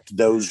connect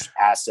those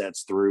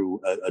assets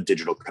through a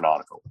digital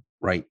canonical.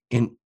 Right.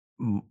 And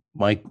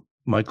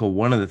Michael,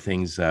 one of the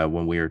things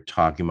when we were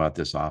talking about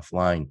this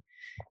offline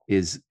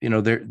is,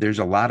 there's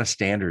a lot of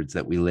standards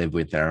that we live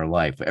with in our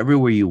life.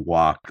 Everywhere you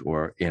walk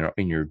or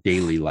in your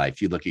daily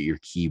life, you look at your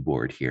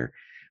keyboard here.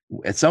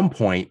 At some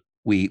point,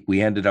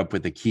 we ended up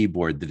with a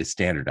keyboard that is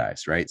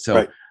standardized, right?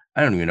 So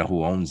I don't even know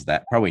who owns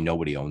that. Probably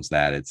nobody owns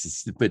that.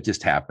 It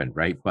just happened,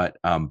 right? But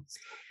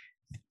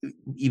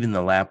even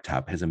the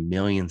laptop has 1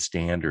 million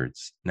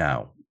standards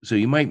now. So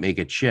you might make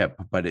a chip,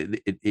 but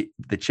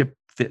the chip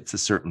fits a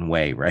certain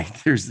way, right?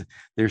 There's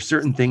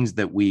certain things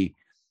that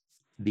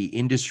the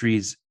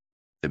industries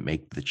that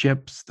make the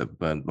chips, the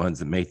ones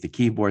that make the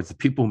keyboards, the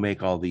people who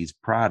make all these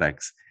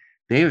products,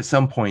 they at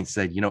some point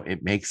said,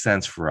 it makes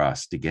sense for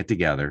us to get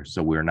together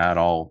so we're not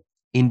all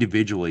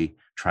individually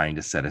trying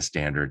to set a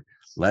standard.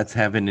 Let's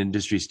have an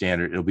industry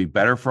standard. It'll be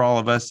better for all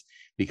of us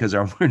because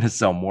we're going to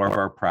sell more of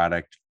our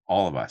product,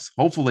 all of us.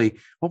 Hopefully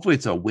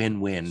it's a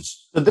win-win.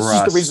 So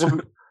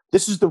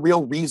this is the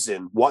real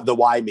reason,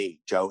 why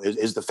me, Joe,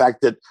 is the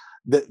fact that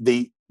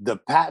the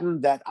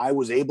patent that I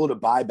was able to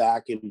buy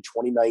back in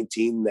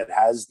 2019 that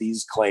has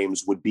these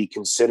claims would be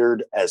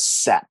considered as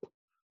SEP,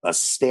 a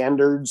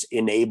standards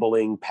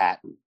enabling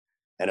patent.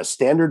 And a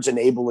standards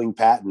enabling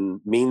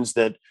patent means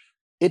that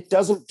it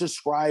doesn't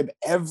describe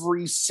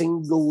every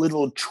single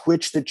little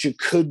twitch that you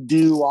could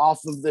do off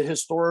of the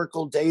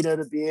historical data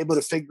to be able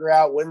to figure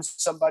out when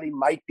somebody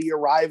might be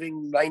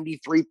arriving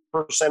 93%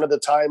 of the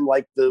time,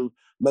 like the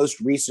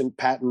most recent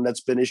patent that's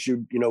been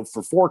issued,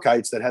 for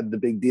Forkites that had the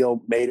big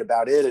deal made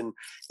about it. And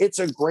it's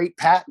a great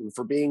patent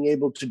for being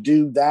able to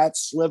do that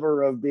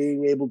sliver of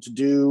being able to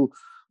do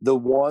the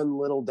one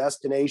little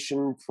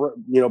destination,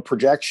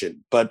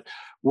 projection. But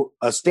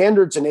a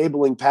standards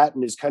enabling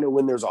patent is kind of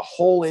when there's a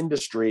whole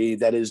industry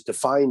that is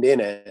defined in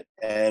it.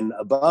 And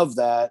above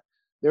that,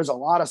 there's a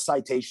lot of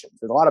citations.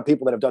 There's a lot of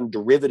people that have done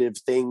derivative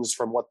things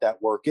from what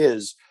that work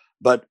is.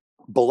 But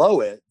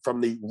below it, from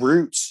the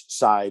roots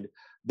side,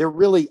 there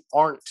really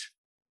aren't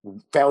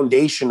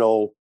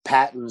foundational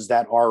patents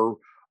that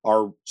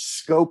are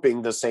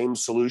scoping the same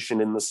solution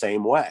in the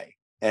same way.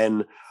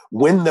 And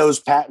when those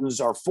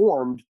patents are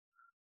formed,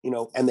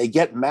 and they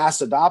get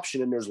mass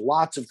adoption, and there's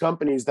lots of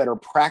companies that are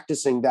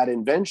practicing that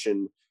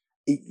invention,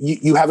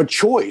 you have a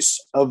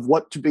choice of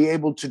what to be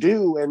able to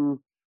do. And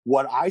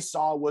what I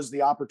saw was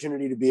the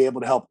opportunity to be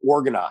able to help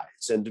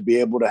organize and to be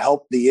able to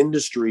help the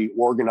industry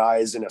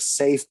organize in a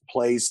safe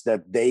place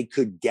that they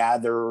could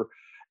gather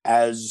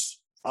as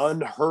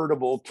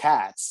unherdable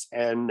cats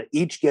and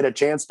each get a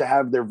chance to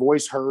have their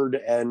voice heard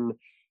and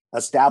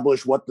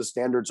establish what the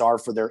standards are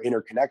for their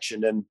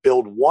interconnection and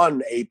build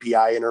one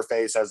API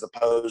interface as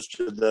opposed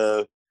to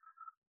the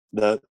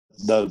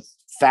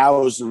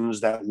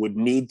thousands that would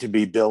need to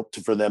be built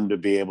for them to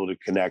be able to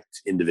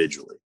connect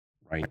individually.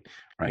 Right,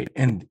 right.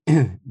 And,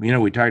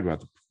 we talked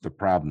about the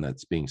problem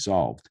that's being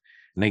solved.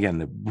 And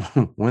again,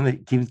 one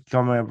that keeps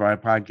coming up on our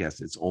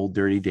podcast, it's old,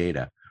 dirty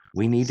data.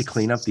 We need to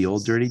clean up the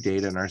old, dirty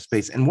data in our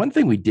space. And one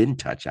thing we didn't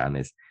touch on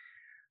is,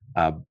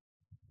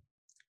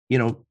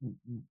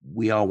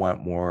 we all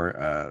want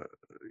more,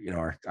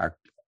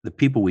 the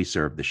people we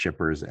serve, the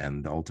shippers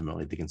and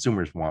ultimately the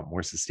consumers, want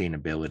more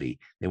sustainability.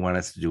 They want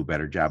us to do a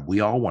better job. We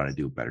all want to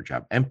do a better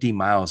job. Empty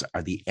miles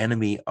are the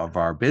enemy of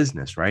our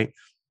business, right?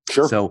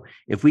 Sure. So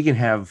if we can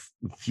have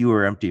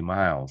fewer empty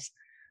miles,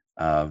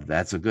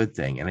 that's a good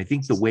thing. And I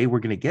think the way we're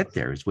going to get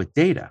there is with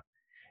data.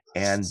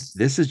 And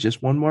this is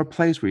just one more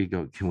place where you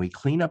go, can we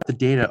clean up the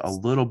data a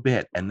little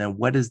bit? And then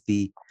what is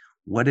the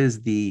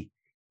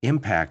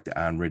impact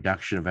on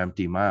reduction of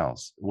empty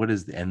miles?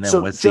 What's the impact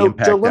on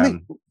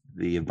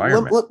the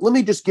environment? Let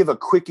me just give a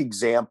quick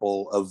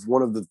example of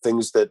one of the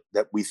things that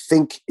we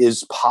think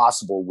is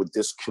possible with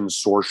this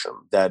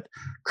consortium that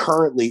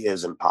currently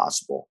isn't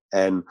possible.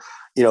 And,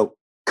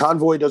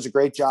 Convoy does a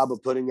great job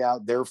of putting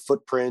out their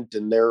footprint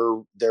and their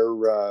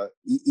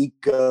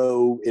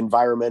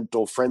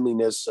eco-environmental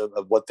friendliness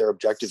of what their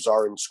objectives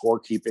are in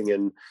scorekeeping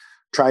and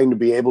trying to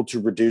be able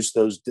to reduce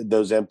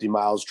those empty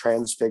miles.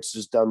 Transfix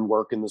has done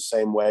work in the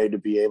same way to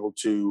be able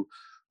to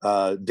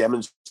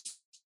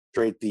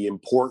demonstrate the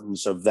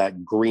importance of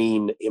that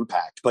green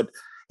impact. But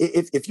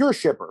if you're a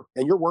shipper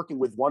and you're working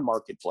with one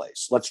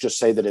marketplace, let's just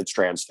say that it's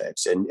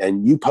Transfix,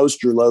 and you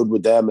post your load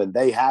with them and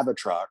they have a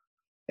truck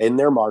in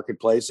their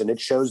marketplace, and it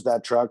shows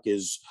that truck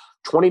is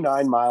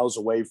 29 miles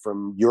away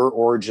from your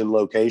origin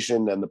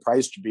location, and the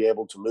price to be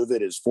able to move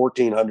it is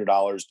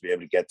 $1,400 to be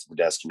able to get to the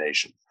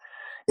destination.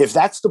 If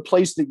that's the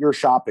place that you're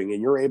shopping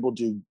and you're able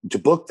to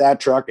book that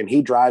truck and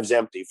he drives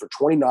empty for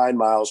 29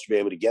 miles to be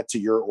able to get to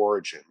your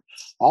origin,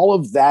 all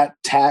of that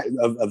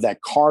of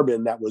that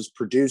carbon that was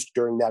produced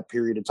during that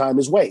period of time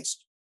is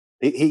waste.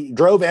 He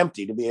drove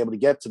empty to be able to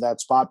get to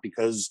that spot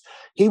because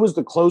he was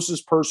the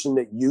closest person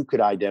that you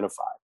could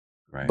identify.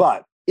 Right.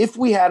 But if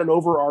we had an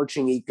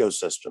overarching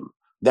ecosystem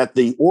that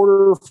the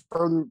order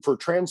for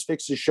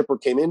Transfix's shipper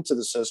came into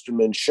the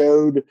system and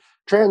showed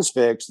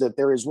Transfix that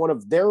there is one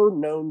of their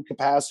known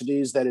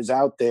capacities that is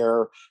out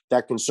there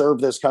that can serve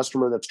this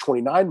customer that's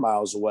 29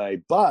 miles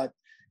away, but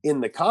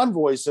in the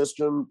Convoy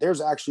system,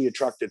 there's actually a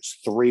truck that's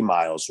 3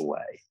 miles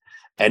away.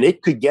 And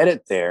it could get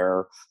it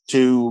there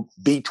to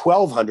be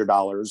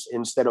 $1,200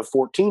 instead of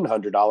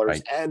 $1,400,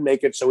 right, and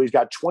make it so he's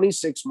got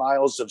 26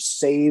 miles of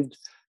saved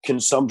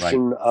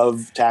consumption, right,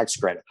 of tax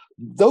credit.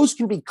 Those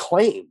can be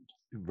claimed.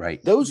 Right.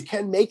 Those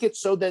can make it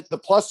so that the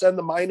plus and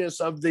the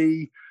minus of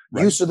the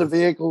right use of the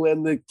vehicle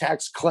and the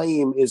tax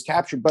claim is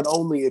captured, but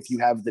only if you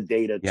have the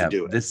data to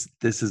do it. This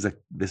is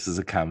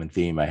a common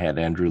theme. I had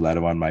Andrew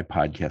Leto on my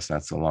podcast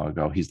not so long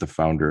ago. He's the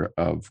founder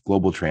of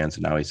Global Trans,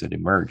 and now he's at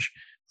Emerge.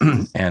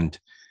 And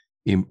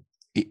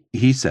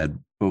he said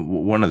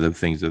one of the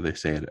things that they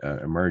say at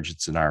Emerge,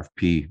 it's an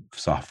RFP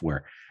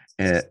software,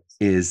 he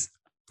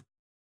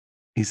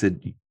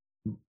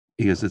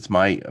goes, it's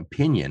my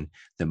opinion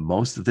that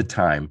most of the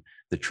time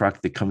the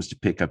truck that comes to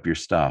pick up your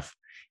stuff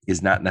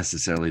is not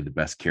necessarily the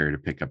best carrier to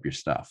pick up your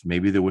stuff.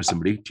 Maybe there was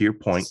somebody, to your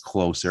point,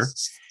 closer.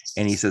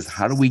 And he says,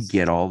 how do we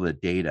get all the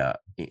data,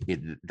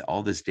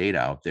 all this data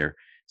out there,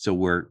 so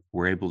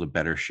we're able to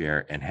better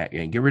share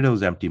and get rid of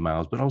those empty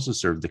miles, but also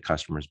serve the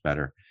customers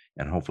better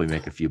and hopefully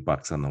make a few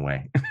bucks on the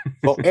way.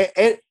 Well,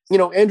 and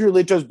Andrew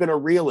Lito's been a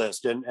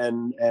realist and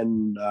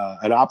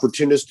an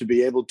opportunist to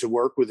be able to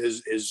work with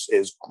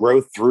his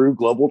growth through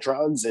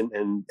Globaltrons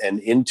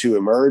and into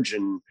Emerge.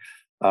 And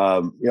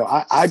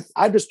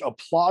I just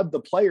applaud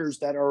the players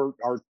that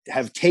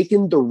have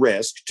taken the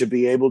risk to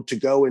be able to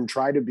go and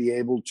try to be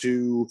able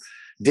to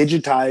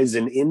digitize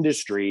an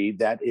industry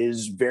that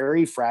is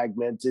very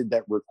fragmented,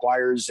 that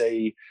requires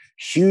a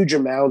huge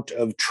amount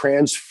of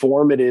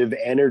transformative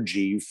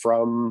energy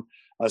from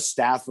a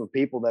staff of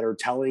people that are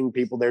telling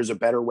people there's a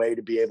better way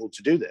to be able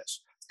to do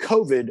this.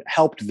 COVID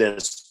helped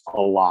this a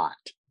lot,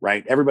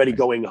 right? Everybody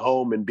going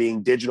home and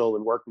being digital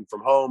and working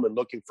from home and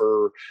looking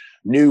for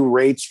new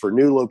rates for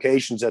new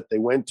locations that they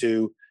went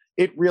to.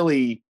 It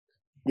really,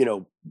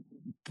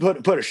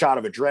 put a shot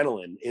of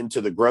adrenaline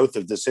into the growth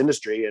of this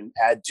industry, and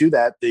add to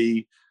that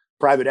the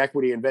private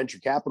equity and venture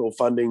capital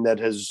funding that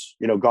has,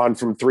 gone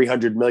from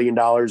 $300 million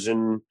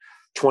in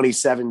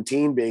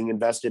 2017 being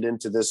invested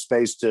into this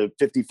space to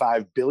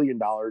 $55 billion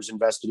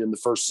invested in the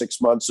first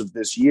 6 months of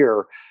this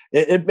year.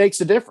 It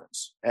makes a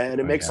difference, and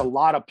it makes a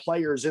lot of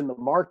players in the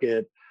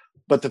market.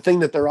 But the thing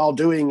that they're all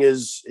doing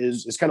is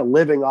kind of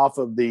living off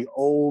of the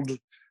old,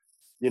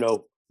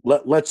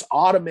 let's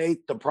automate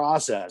the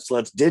process.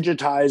 Let's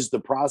digitize the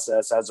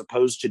process as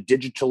opposed to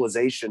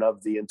digitalization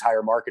of the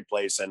entire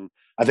marketplace. And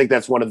I think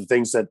that's one of the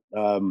things that,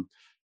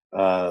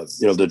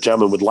 the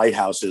gentleman with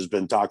Lighthouse has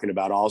been talking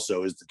about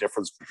also, is the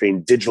difference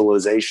between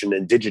digitalization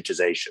and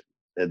digitization.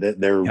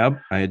 They're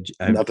not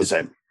the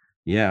same.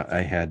 Yeah.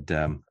 I had,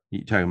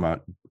 you talking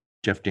about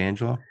Jeff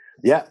D'Angelo?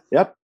 Yeah.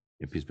 Yep.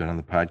 If he's been on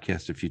the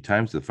podcast a few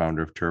times, the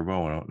founder of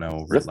Turbo, I don't know,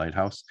 over at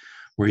Lighthouse.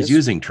 where he's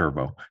using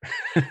turbo.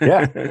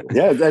 Yeah.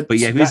 That's but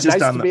yeah, he's just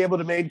nice to be able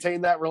to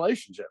maintain that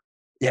relationship.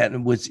 Yeah,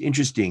 and what's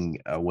interesting,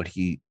 what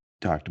he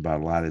talked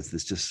about a lot is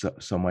this just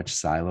so much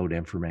siloed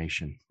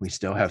information. We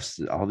still have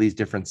all these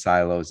different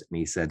silos, and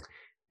he said,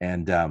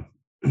 and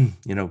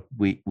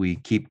we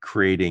keep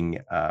creating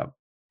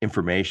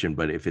information,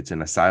 but if it's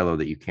in a silo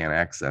that you can't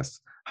access,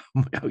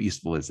 how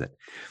useful is it?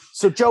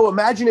 So, Joe,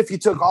 imagine if you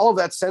took all of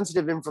that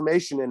sensitive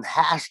information and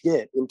hashed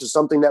it into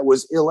something that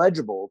was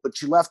illegible,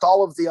 but you left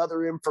all of the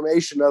other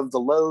information of the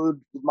load,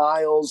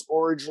 miles,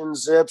 origin,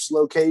 zips,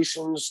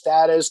 locations,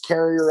 status,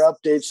 carrier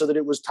updates, so that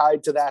it was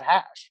tied to that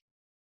hash.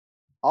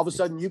 All of a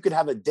sudden, you could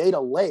have a data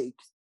lake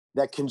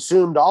that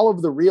consumed all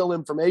of the real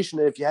information.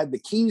 And if you had the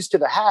keys to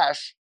the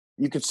hash,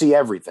 you could see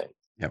everything.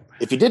 Yep.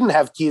 If you didn't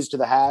have keys to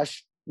the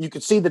hash, you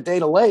could see the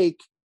data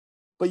lake,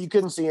 but you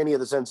couldn't see any of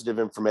the sensitive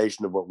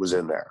information of what was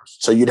in there.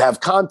 So you'd have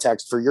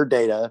context for your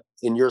data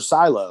in your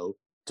silo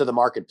to the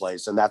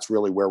marketplace. And that's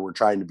really where we're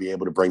trying to be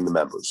able to bring the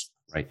members.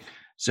 Right.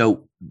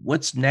 So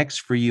what's next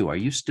for you? Are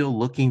you still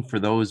looking for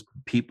those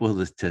people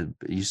are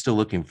you still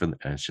looking for,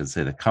 I should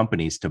say, the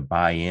companies to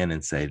buy in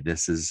and say,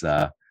 this is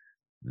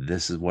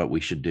what we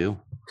should do?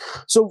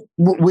 So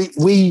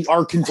we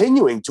are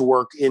continuing to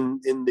work in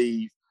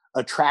the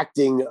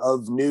attracting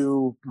of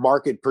new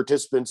market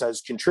participants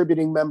as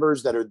contributing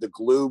members that are the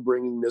glue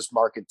bringing this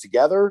market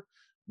together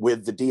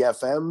with the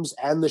DFMs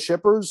and the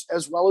shippers,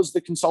 as well as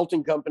the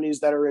consulting companies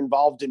that are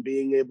involved in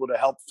being able to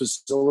help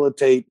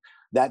facilitate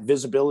that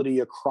visibility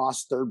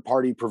across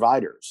third-party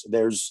providers.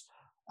 There's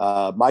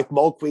Mike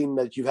Mulqueen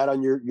that you've had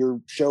on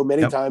your show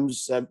many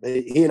times.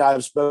 He and I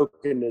have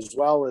spoken as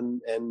well,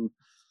 and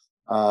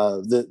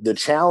the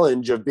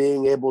challenge of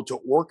being able to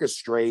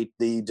orchestrate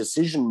the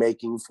decision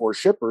making for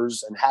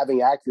shippers and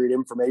having accurate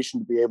information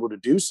to be able to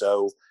do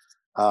so,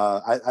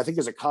 I think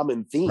is a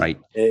common theme. Right.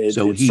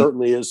 It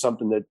certainly is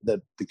something that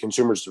the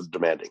consumers are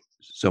demanding.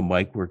 So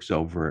Mike works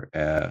over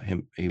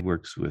he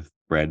works with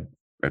Brad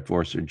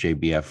Forster,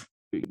 JBF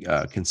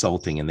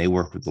Consulting, and they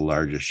work with the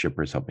largest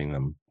shippers, helping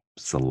them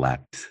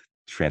select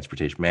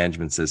transportation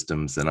management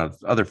systems and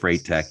other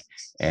freight tech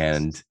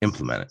and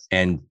implement it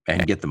and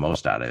get the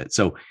most out of it.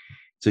 So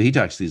he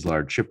talks to these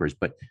large shippers,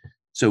 but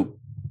so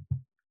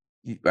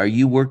are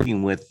you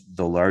working with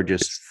the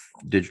largest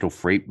digital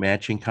freight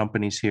matching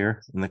companies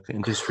here in the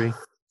industry?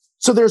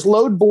 So there's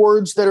load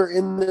boards that are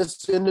in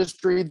this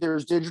industry.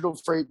 There's digital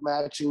freight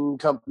matching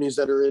companies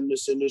that are in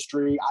this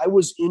industry. I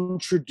was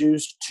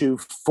introduced to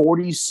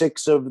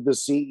 46 of the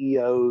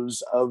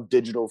CEOs of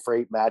digital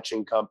freight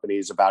matching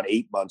companies about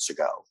 8 months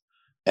ago.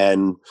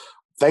 And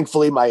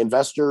thankfully, my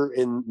investor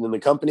in the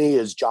company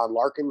is John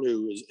Larkin,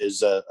 who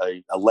is a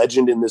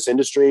legend in this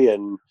industry.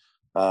 And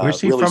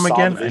where's he really from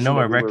again? I know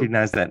I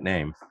recognize that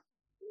name.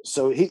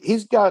 So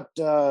he's got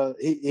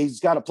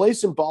a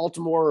place in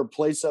Baltimore, a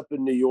place up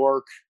in New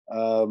York,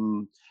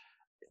 and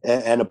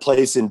a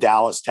place in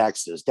Dallas,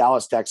 Texas.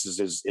 Dallas, Texas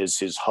is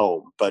his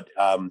home. But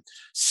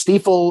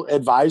Stiefel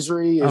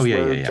Advisory is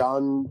where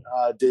John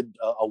did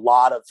a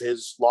lot of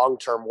his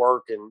long-term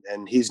work,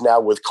 and he's now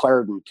with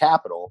Clarendon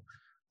Capital.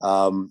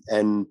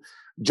 And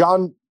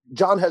John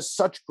has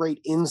such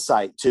great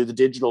insight to the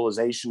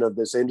digitalization of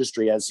this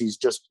industry, as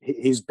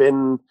he's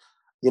been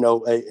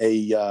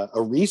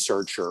a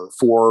researcher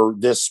for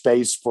this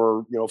space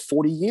for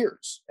 40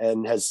 years,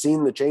 and has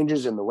seen the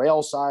changes in the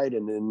rail side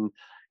and in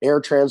air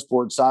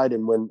transport side.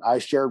 And when I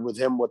shared with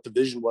him what the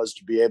vision was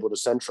to be able to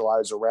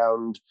centralize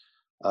around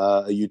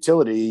a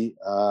utility,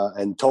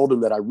 and told him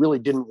that I really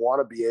didn't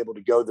want to be able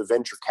to go the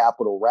venture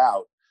capital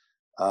route,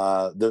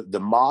 the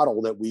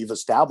model that we've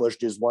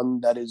established is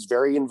one that is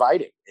very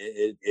inviting.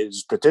 It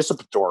is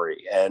participatory,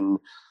 and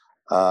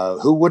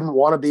who wouldn't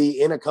want to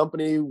be in a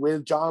company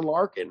with John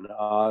Larkin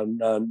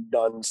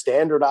on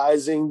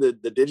standardizing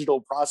the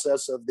digital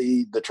process of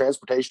the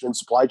transportation and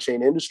supply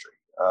chain industry?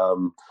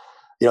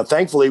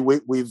 Thankfully,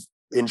 we've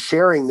in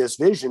sharing this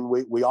vision,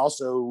 we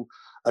also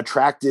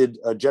attracted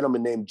a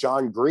gentleman named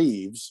John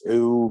Greaves,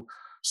 who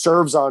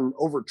serves on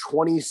over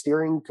 20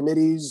 steering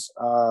committees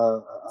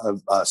of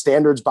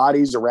standards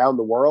bodies around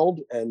the world,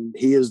 and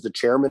he is the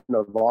chairman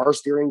of our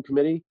steering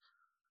committee.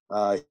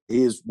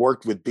 He has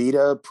worked with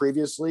BETA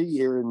previously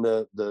here in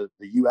the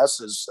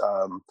U.S.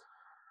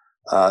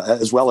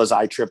 As well as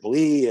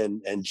IEEE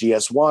and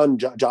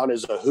GS1. John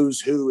is a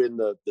who's who in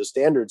the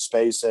standard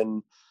space,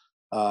 and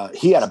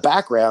he had a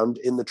background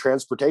in the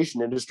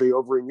transportation industry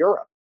over in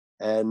Europe,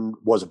 and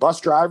was a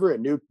bus driver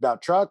and knew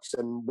about trucks.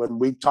 And when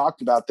we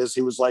talked about this,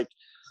 he was like,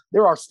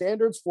 there are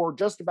standards for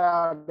just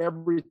about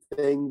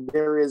everything.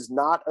 There is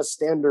not a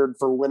standard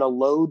for when a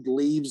load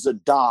leaves a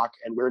dock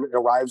and when it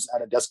arrives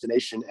at a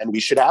destination, and we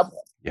should have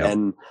one. Yep.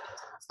 And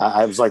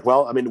I was like,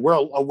 well, I mean, we're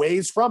a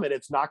ways from it.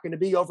 It's not going to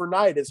be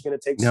overnight. It's going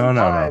to take some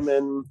time. No.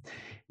 And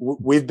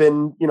we've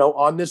been,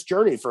 on this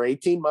journey for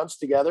 18 months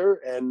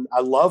together. And I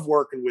love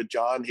working with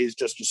John. He's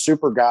just a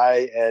super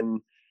guy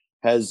and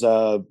has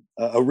a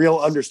real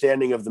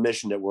understanding of the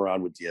mission that we're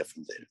on with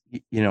DFM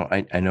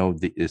Data. I know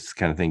this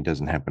kind of thing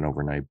doesn't happen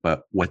overnight,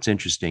 but what's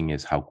interesting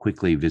is how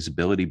quickly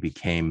visibility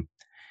became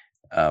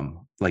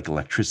like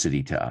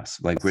electricity to us.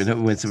 Like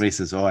when somebody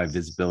says, "Oh, I have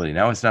visibility,"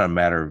 now it's not a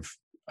matter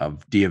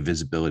of do you have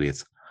visibility?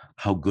 It's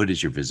how good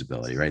is your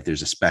visibility, right?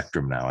 There's a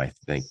spectrum now, I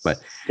think.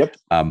 But Yep.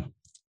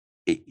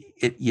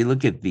 You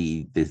look at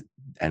the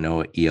I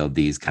know ELD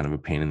is kind of a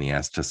pain in the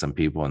ass to some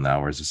people, and the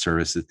hours of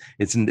service,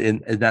 it's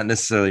not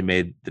necessarily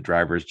made the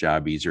driver's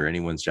job easier,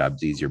 anyone's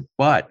jobs easier,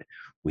 but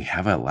we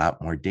have a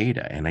lot more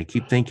data. And I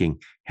keep thinking,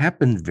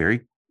 happened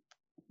very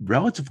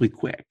relatively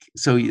quick.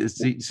 So you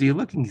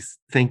look and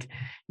think,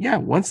 yeah,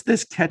 once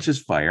this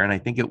catches fire, and I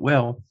think it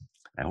will,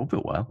 I hope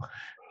it will,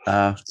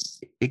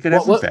 it could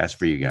happen fast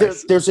for you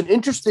guys. There's an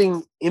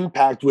interesting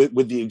impact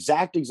with the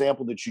exact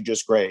example that you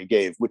just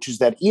gave, which is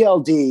that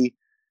ELD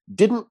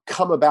didn't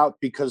come about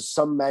because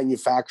some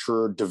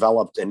manufacturer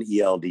developed an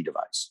ELD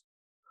device.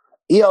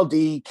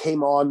 ELD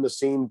came on the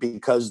scene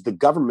because the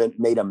government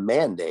made a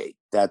mandate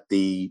that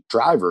the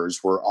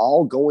drivers were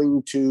all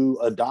going to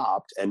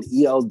adopt an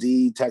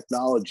ELD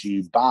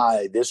technology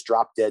by this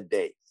drop dead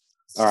date.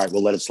 All right,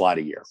 we'll let it slide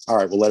a year. All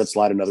right, we'll let it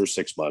slide another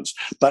 6 months.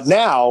 But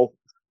now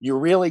you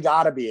really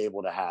got to be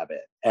able to have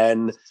it.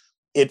 And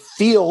it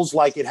feels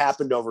like it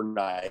happened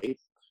overnight,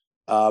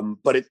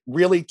 but it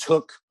really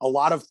took a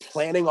lot of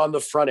planning on the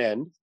front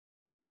end,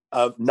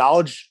 of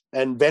knowledge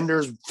and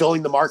vendors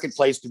filling the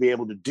marketplace to be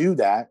able to do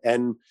that.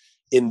 And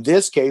in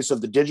this case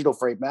of the digital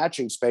freight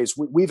matching space,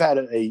 we've had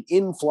an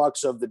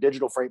influx of the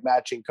digital freight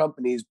matching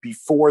companies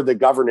before the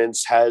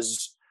governance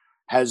has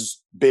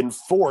been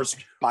forced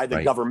by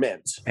the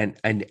government. And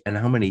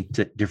how many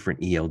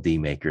different ELD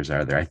makers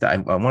are there? I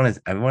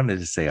wanted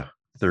to say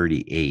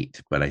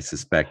 38, but I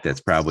suspect that's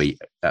probably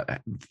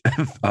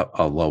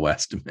a low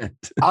estimate.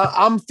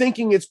 I'm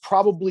thinking it's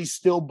probably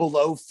still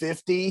below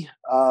 50.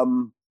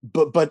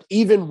 But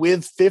even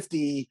with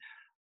 50,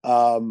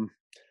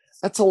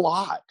 that's a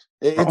lot.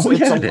 It's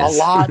a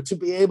lot to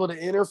be able to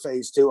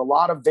interface to, a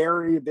lot of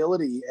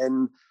variability,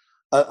 and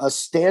a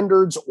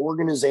standards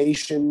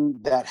organization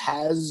that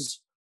has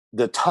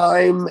the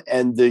time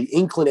and the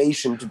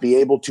inclination to be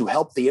able to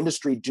help the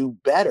industry do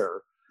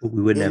better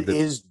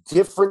is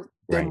different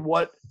than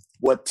what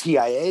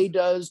TIA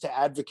does to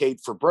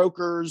advocate for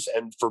brokers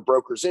and for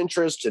brokers'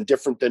 interests, and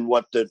different than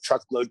what the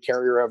Truckload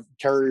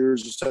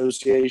Carriers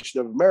Association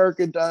of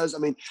America does. I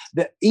mean,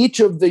 each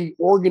of the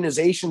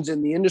organizations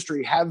in the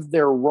industry have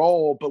their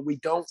role, but we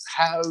don't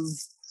have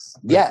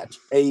yet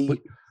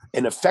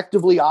an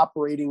effectively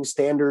operating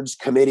standards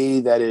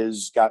committee that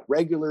has got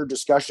regular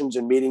discussions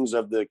and meetings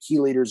of the key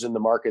leaders in the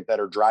market that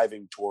are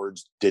driving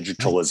towards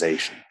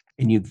digitalization.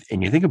 And you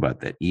think about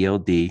that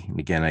ELD, and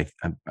again,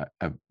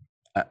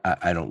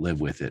 I don't live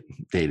with it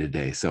day to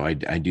day, so I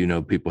do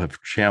know people have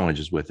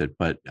challenges with it,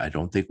 but I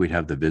don't think we'd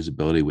have the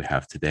visibility we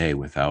have today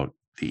without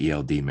the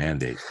ELD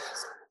mandate.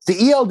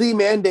 The ELD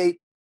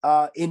mandate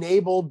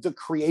enabled the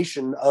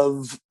creation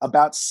of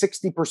about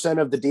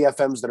 60% of the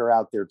DFMs that are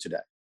out there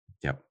today.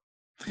 Yep.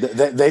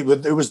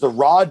 It was the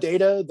raw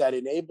data that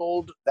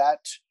enabled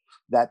that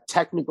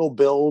technical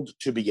build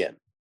to begin.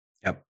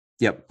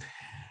 Yep.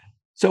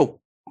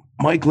 So,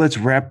 Mike, let's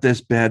wrap this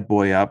bad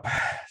boy up.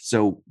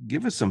 So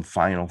give us some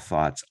final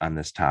thoughts on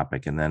this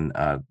topic, and then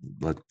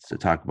let's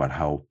talk about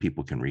how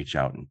people can reach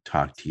out and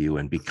talk to you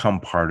and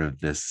become part of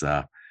this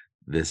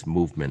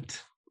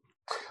movement.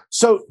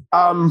 So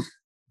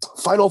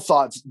final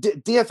thoughts.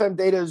 DFM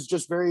Data is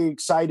just very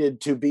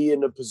excited to be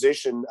in a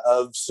position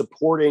of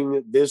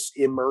supporting this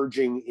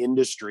emerging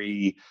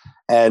industry,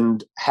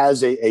 and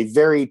has a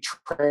very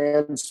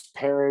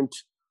transparent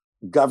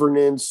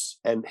governance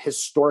and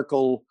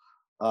historical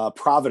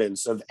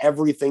providence of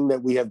everything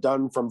that we have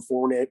done from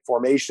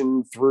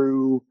formation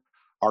through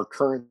our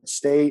current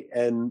state.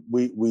 And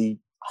we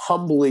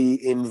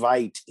humbly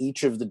invite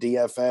each of the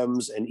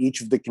DFMs and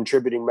each of the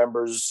contributing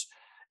members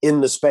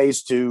in the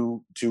space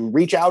to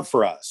reach out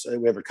for us.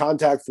 And we have a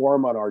contact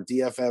form on our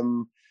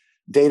dfmdata.com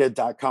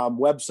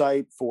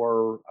website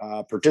for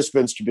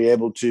participants to be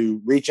able to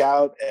reach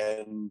out,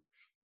 and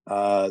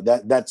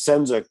that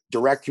sends a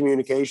direct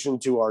communication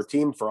to our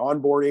team for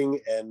onboarding.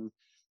 And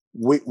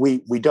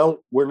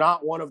we're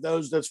not one of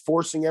those that's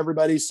forcing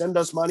everybody, send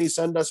us money.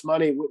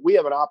 We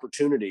have an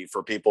opportunity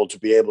for people to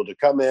be able to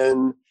come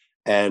in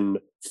and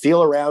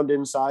feel around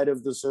inside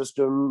of the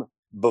system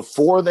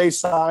before they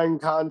sign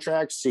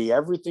contracts, see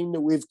everything that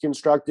we've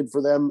constructed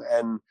for them,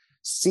 and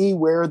see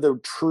where the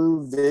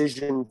true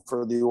vision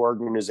for the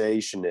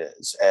organization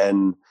is.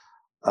 And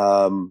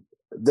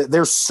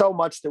there's so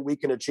much that we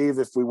can achieve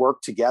if we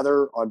work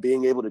together on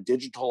being able to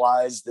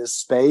digitalize this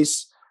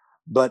space.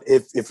 But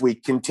if we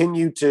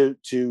continue to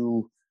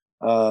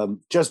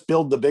just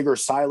build the bigger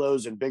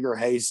silos and bigger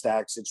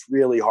haystacks, it's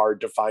really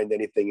hard to find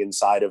anything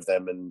inside of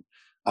them. And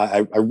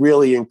I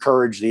really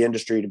encourage the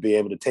industry to be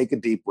able to take a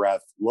deep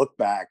breath, look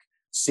back,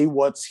 see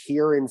what's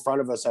here in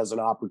front of us as an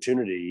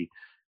opportunity,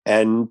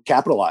 and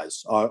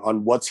capitalize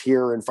on what's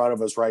here in front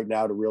of us right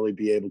now to really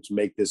be able to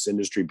make this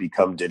industry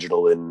become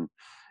digital in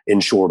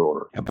short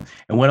order. Yep.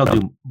 And what I'll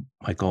do,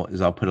 Michael,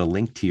 is I'll put a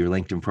link to your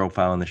LinkedIn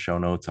profile in the show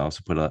notes. I'll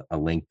also put a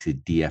link to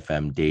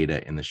DFM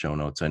Data in the show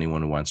notes. So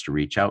anyone who wants to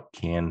reach out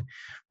can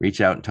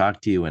reach out and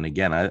talk to you. And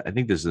again, I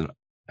think this is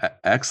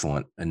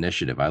Excellent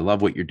initiative. I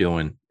love what you're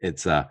doing.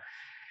 It's I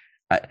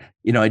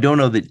don't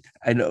know that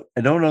I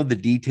don't know the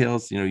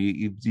details.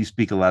 You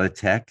speak a lot of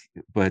tech,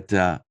 but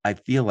I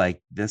feel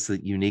like this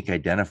unique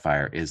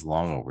identifier is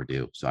long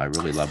overdue. So I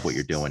really love what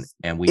you're doing,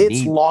 and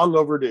it's long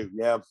overdue.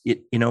 Yeah,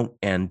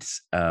 and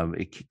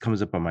it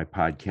comes up on my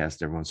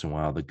podcast every once in a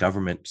while. The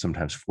government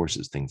sometimes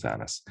forces things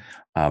on us,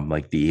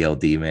 like the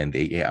ELD man,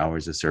 the 8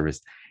 hours of service.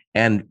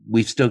 And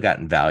we've still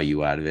gotten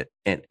value out of it.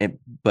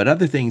 But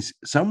other things,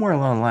 somewhere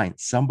along the line,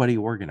 somebody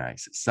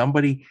organized,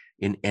 somebody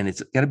and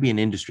it's got to be an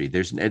industry.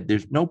 There's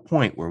no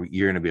point where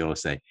you're going to be able to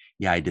say,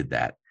 yeah, I did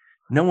that.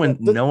 No one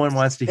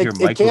wants to hear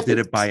Michael did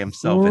it by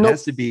himself. It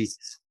has to be,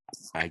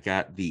 I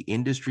got the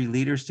industry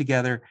leaders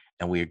together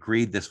and we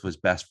agreed this was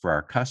best for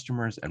our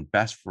customers and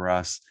best for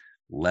us.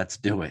 Let's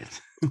do it.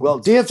 Well,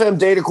 DFM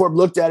Data Corp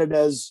looked at it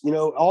as,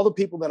 all the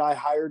people that I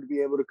hired to be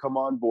able to come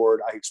on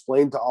board, I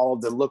explained to all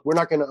of them, look, we're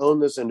not going to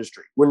own this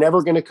industry. We're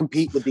never going to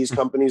compete with these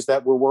companies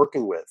that we're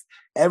working with.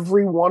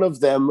 Every one of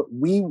them,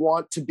 we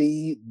want to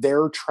be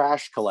their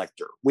trash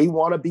collector. We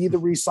want to be the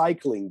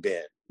recycling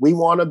bin. We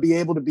want to be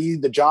able to be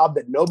the job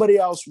that nobody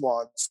else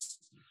wants,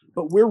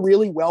 but we're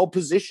really well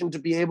positioned to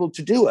be able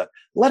to do it.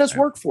 Let us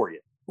work for you.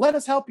 Let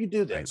us help you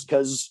do this,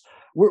 because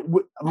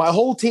my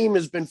whole team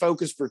has been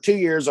focused for 2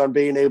 years on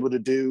being able to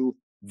do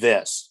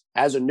this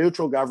as a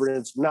neutral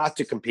governance, not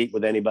to compete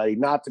with anybody,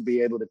 not to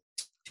be able to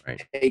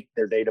take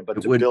their data,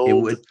 but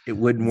build. It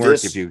wouldn't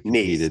work if you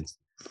competed.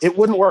 It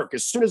wouldn't work.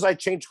 As soon as I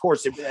changed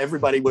course,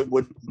 everybody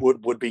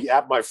would be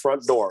at my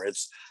front door.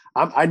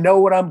 I know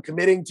what I'm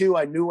committing to.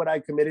 I knew what I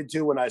committed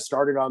to when I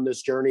started on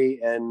this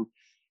journey, and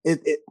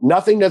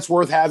nothing that's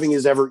worth having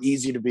is ever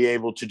easy to be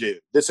able to do.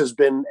 This has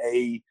been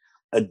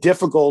a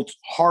difficult,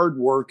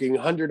 hardworking,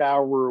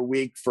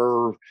 100-hour-a-week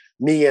for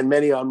me and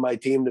many on my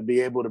team to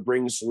be able to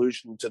bring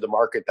solution to the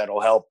market that'll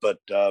help. But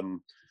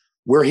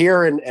we're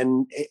here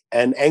and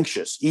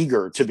anxious,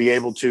 eager to be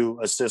able to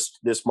assist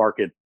this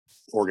market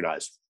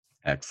organize.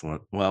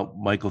 Excellent. Well,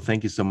 Michael,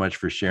 thank you so much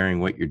for sharing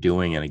what you're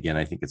doing. And again,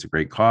 I think it's a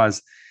great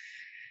cause.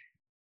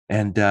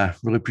 And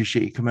really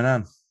appreciate you coming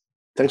on.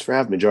 Thanks for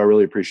having me, Joe. I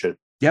really appreciate it.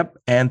 Yep.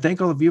 And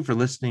thank all of you for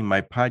listening to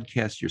my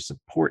podcast. Your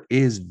support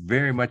is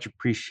very much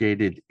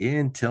appreciated.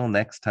 Until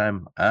next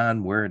time,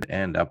 onward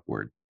and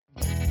upward.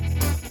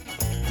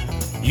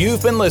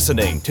 You've been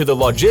listening to the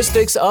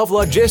Logistics of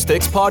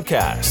Logistics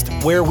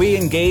podcast, where we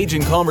engage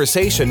in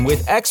conversation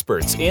with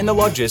experts in the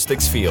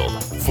logistics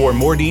field. For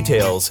more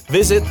details,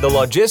 visit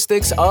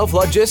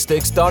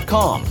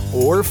thelogisticsoflogistics.com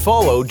or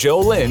follow Joe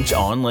Lynch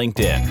on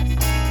LinkedIn.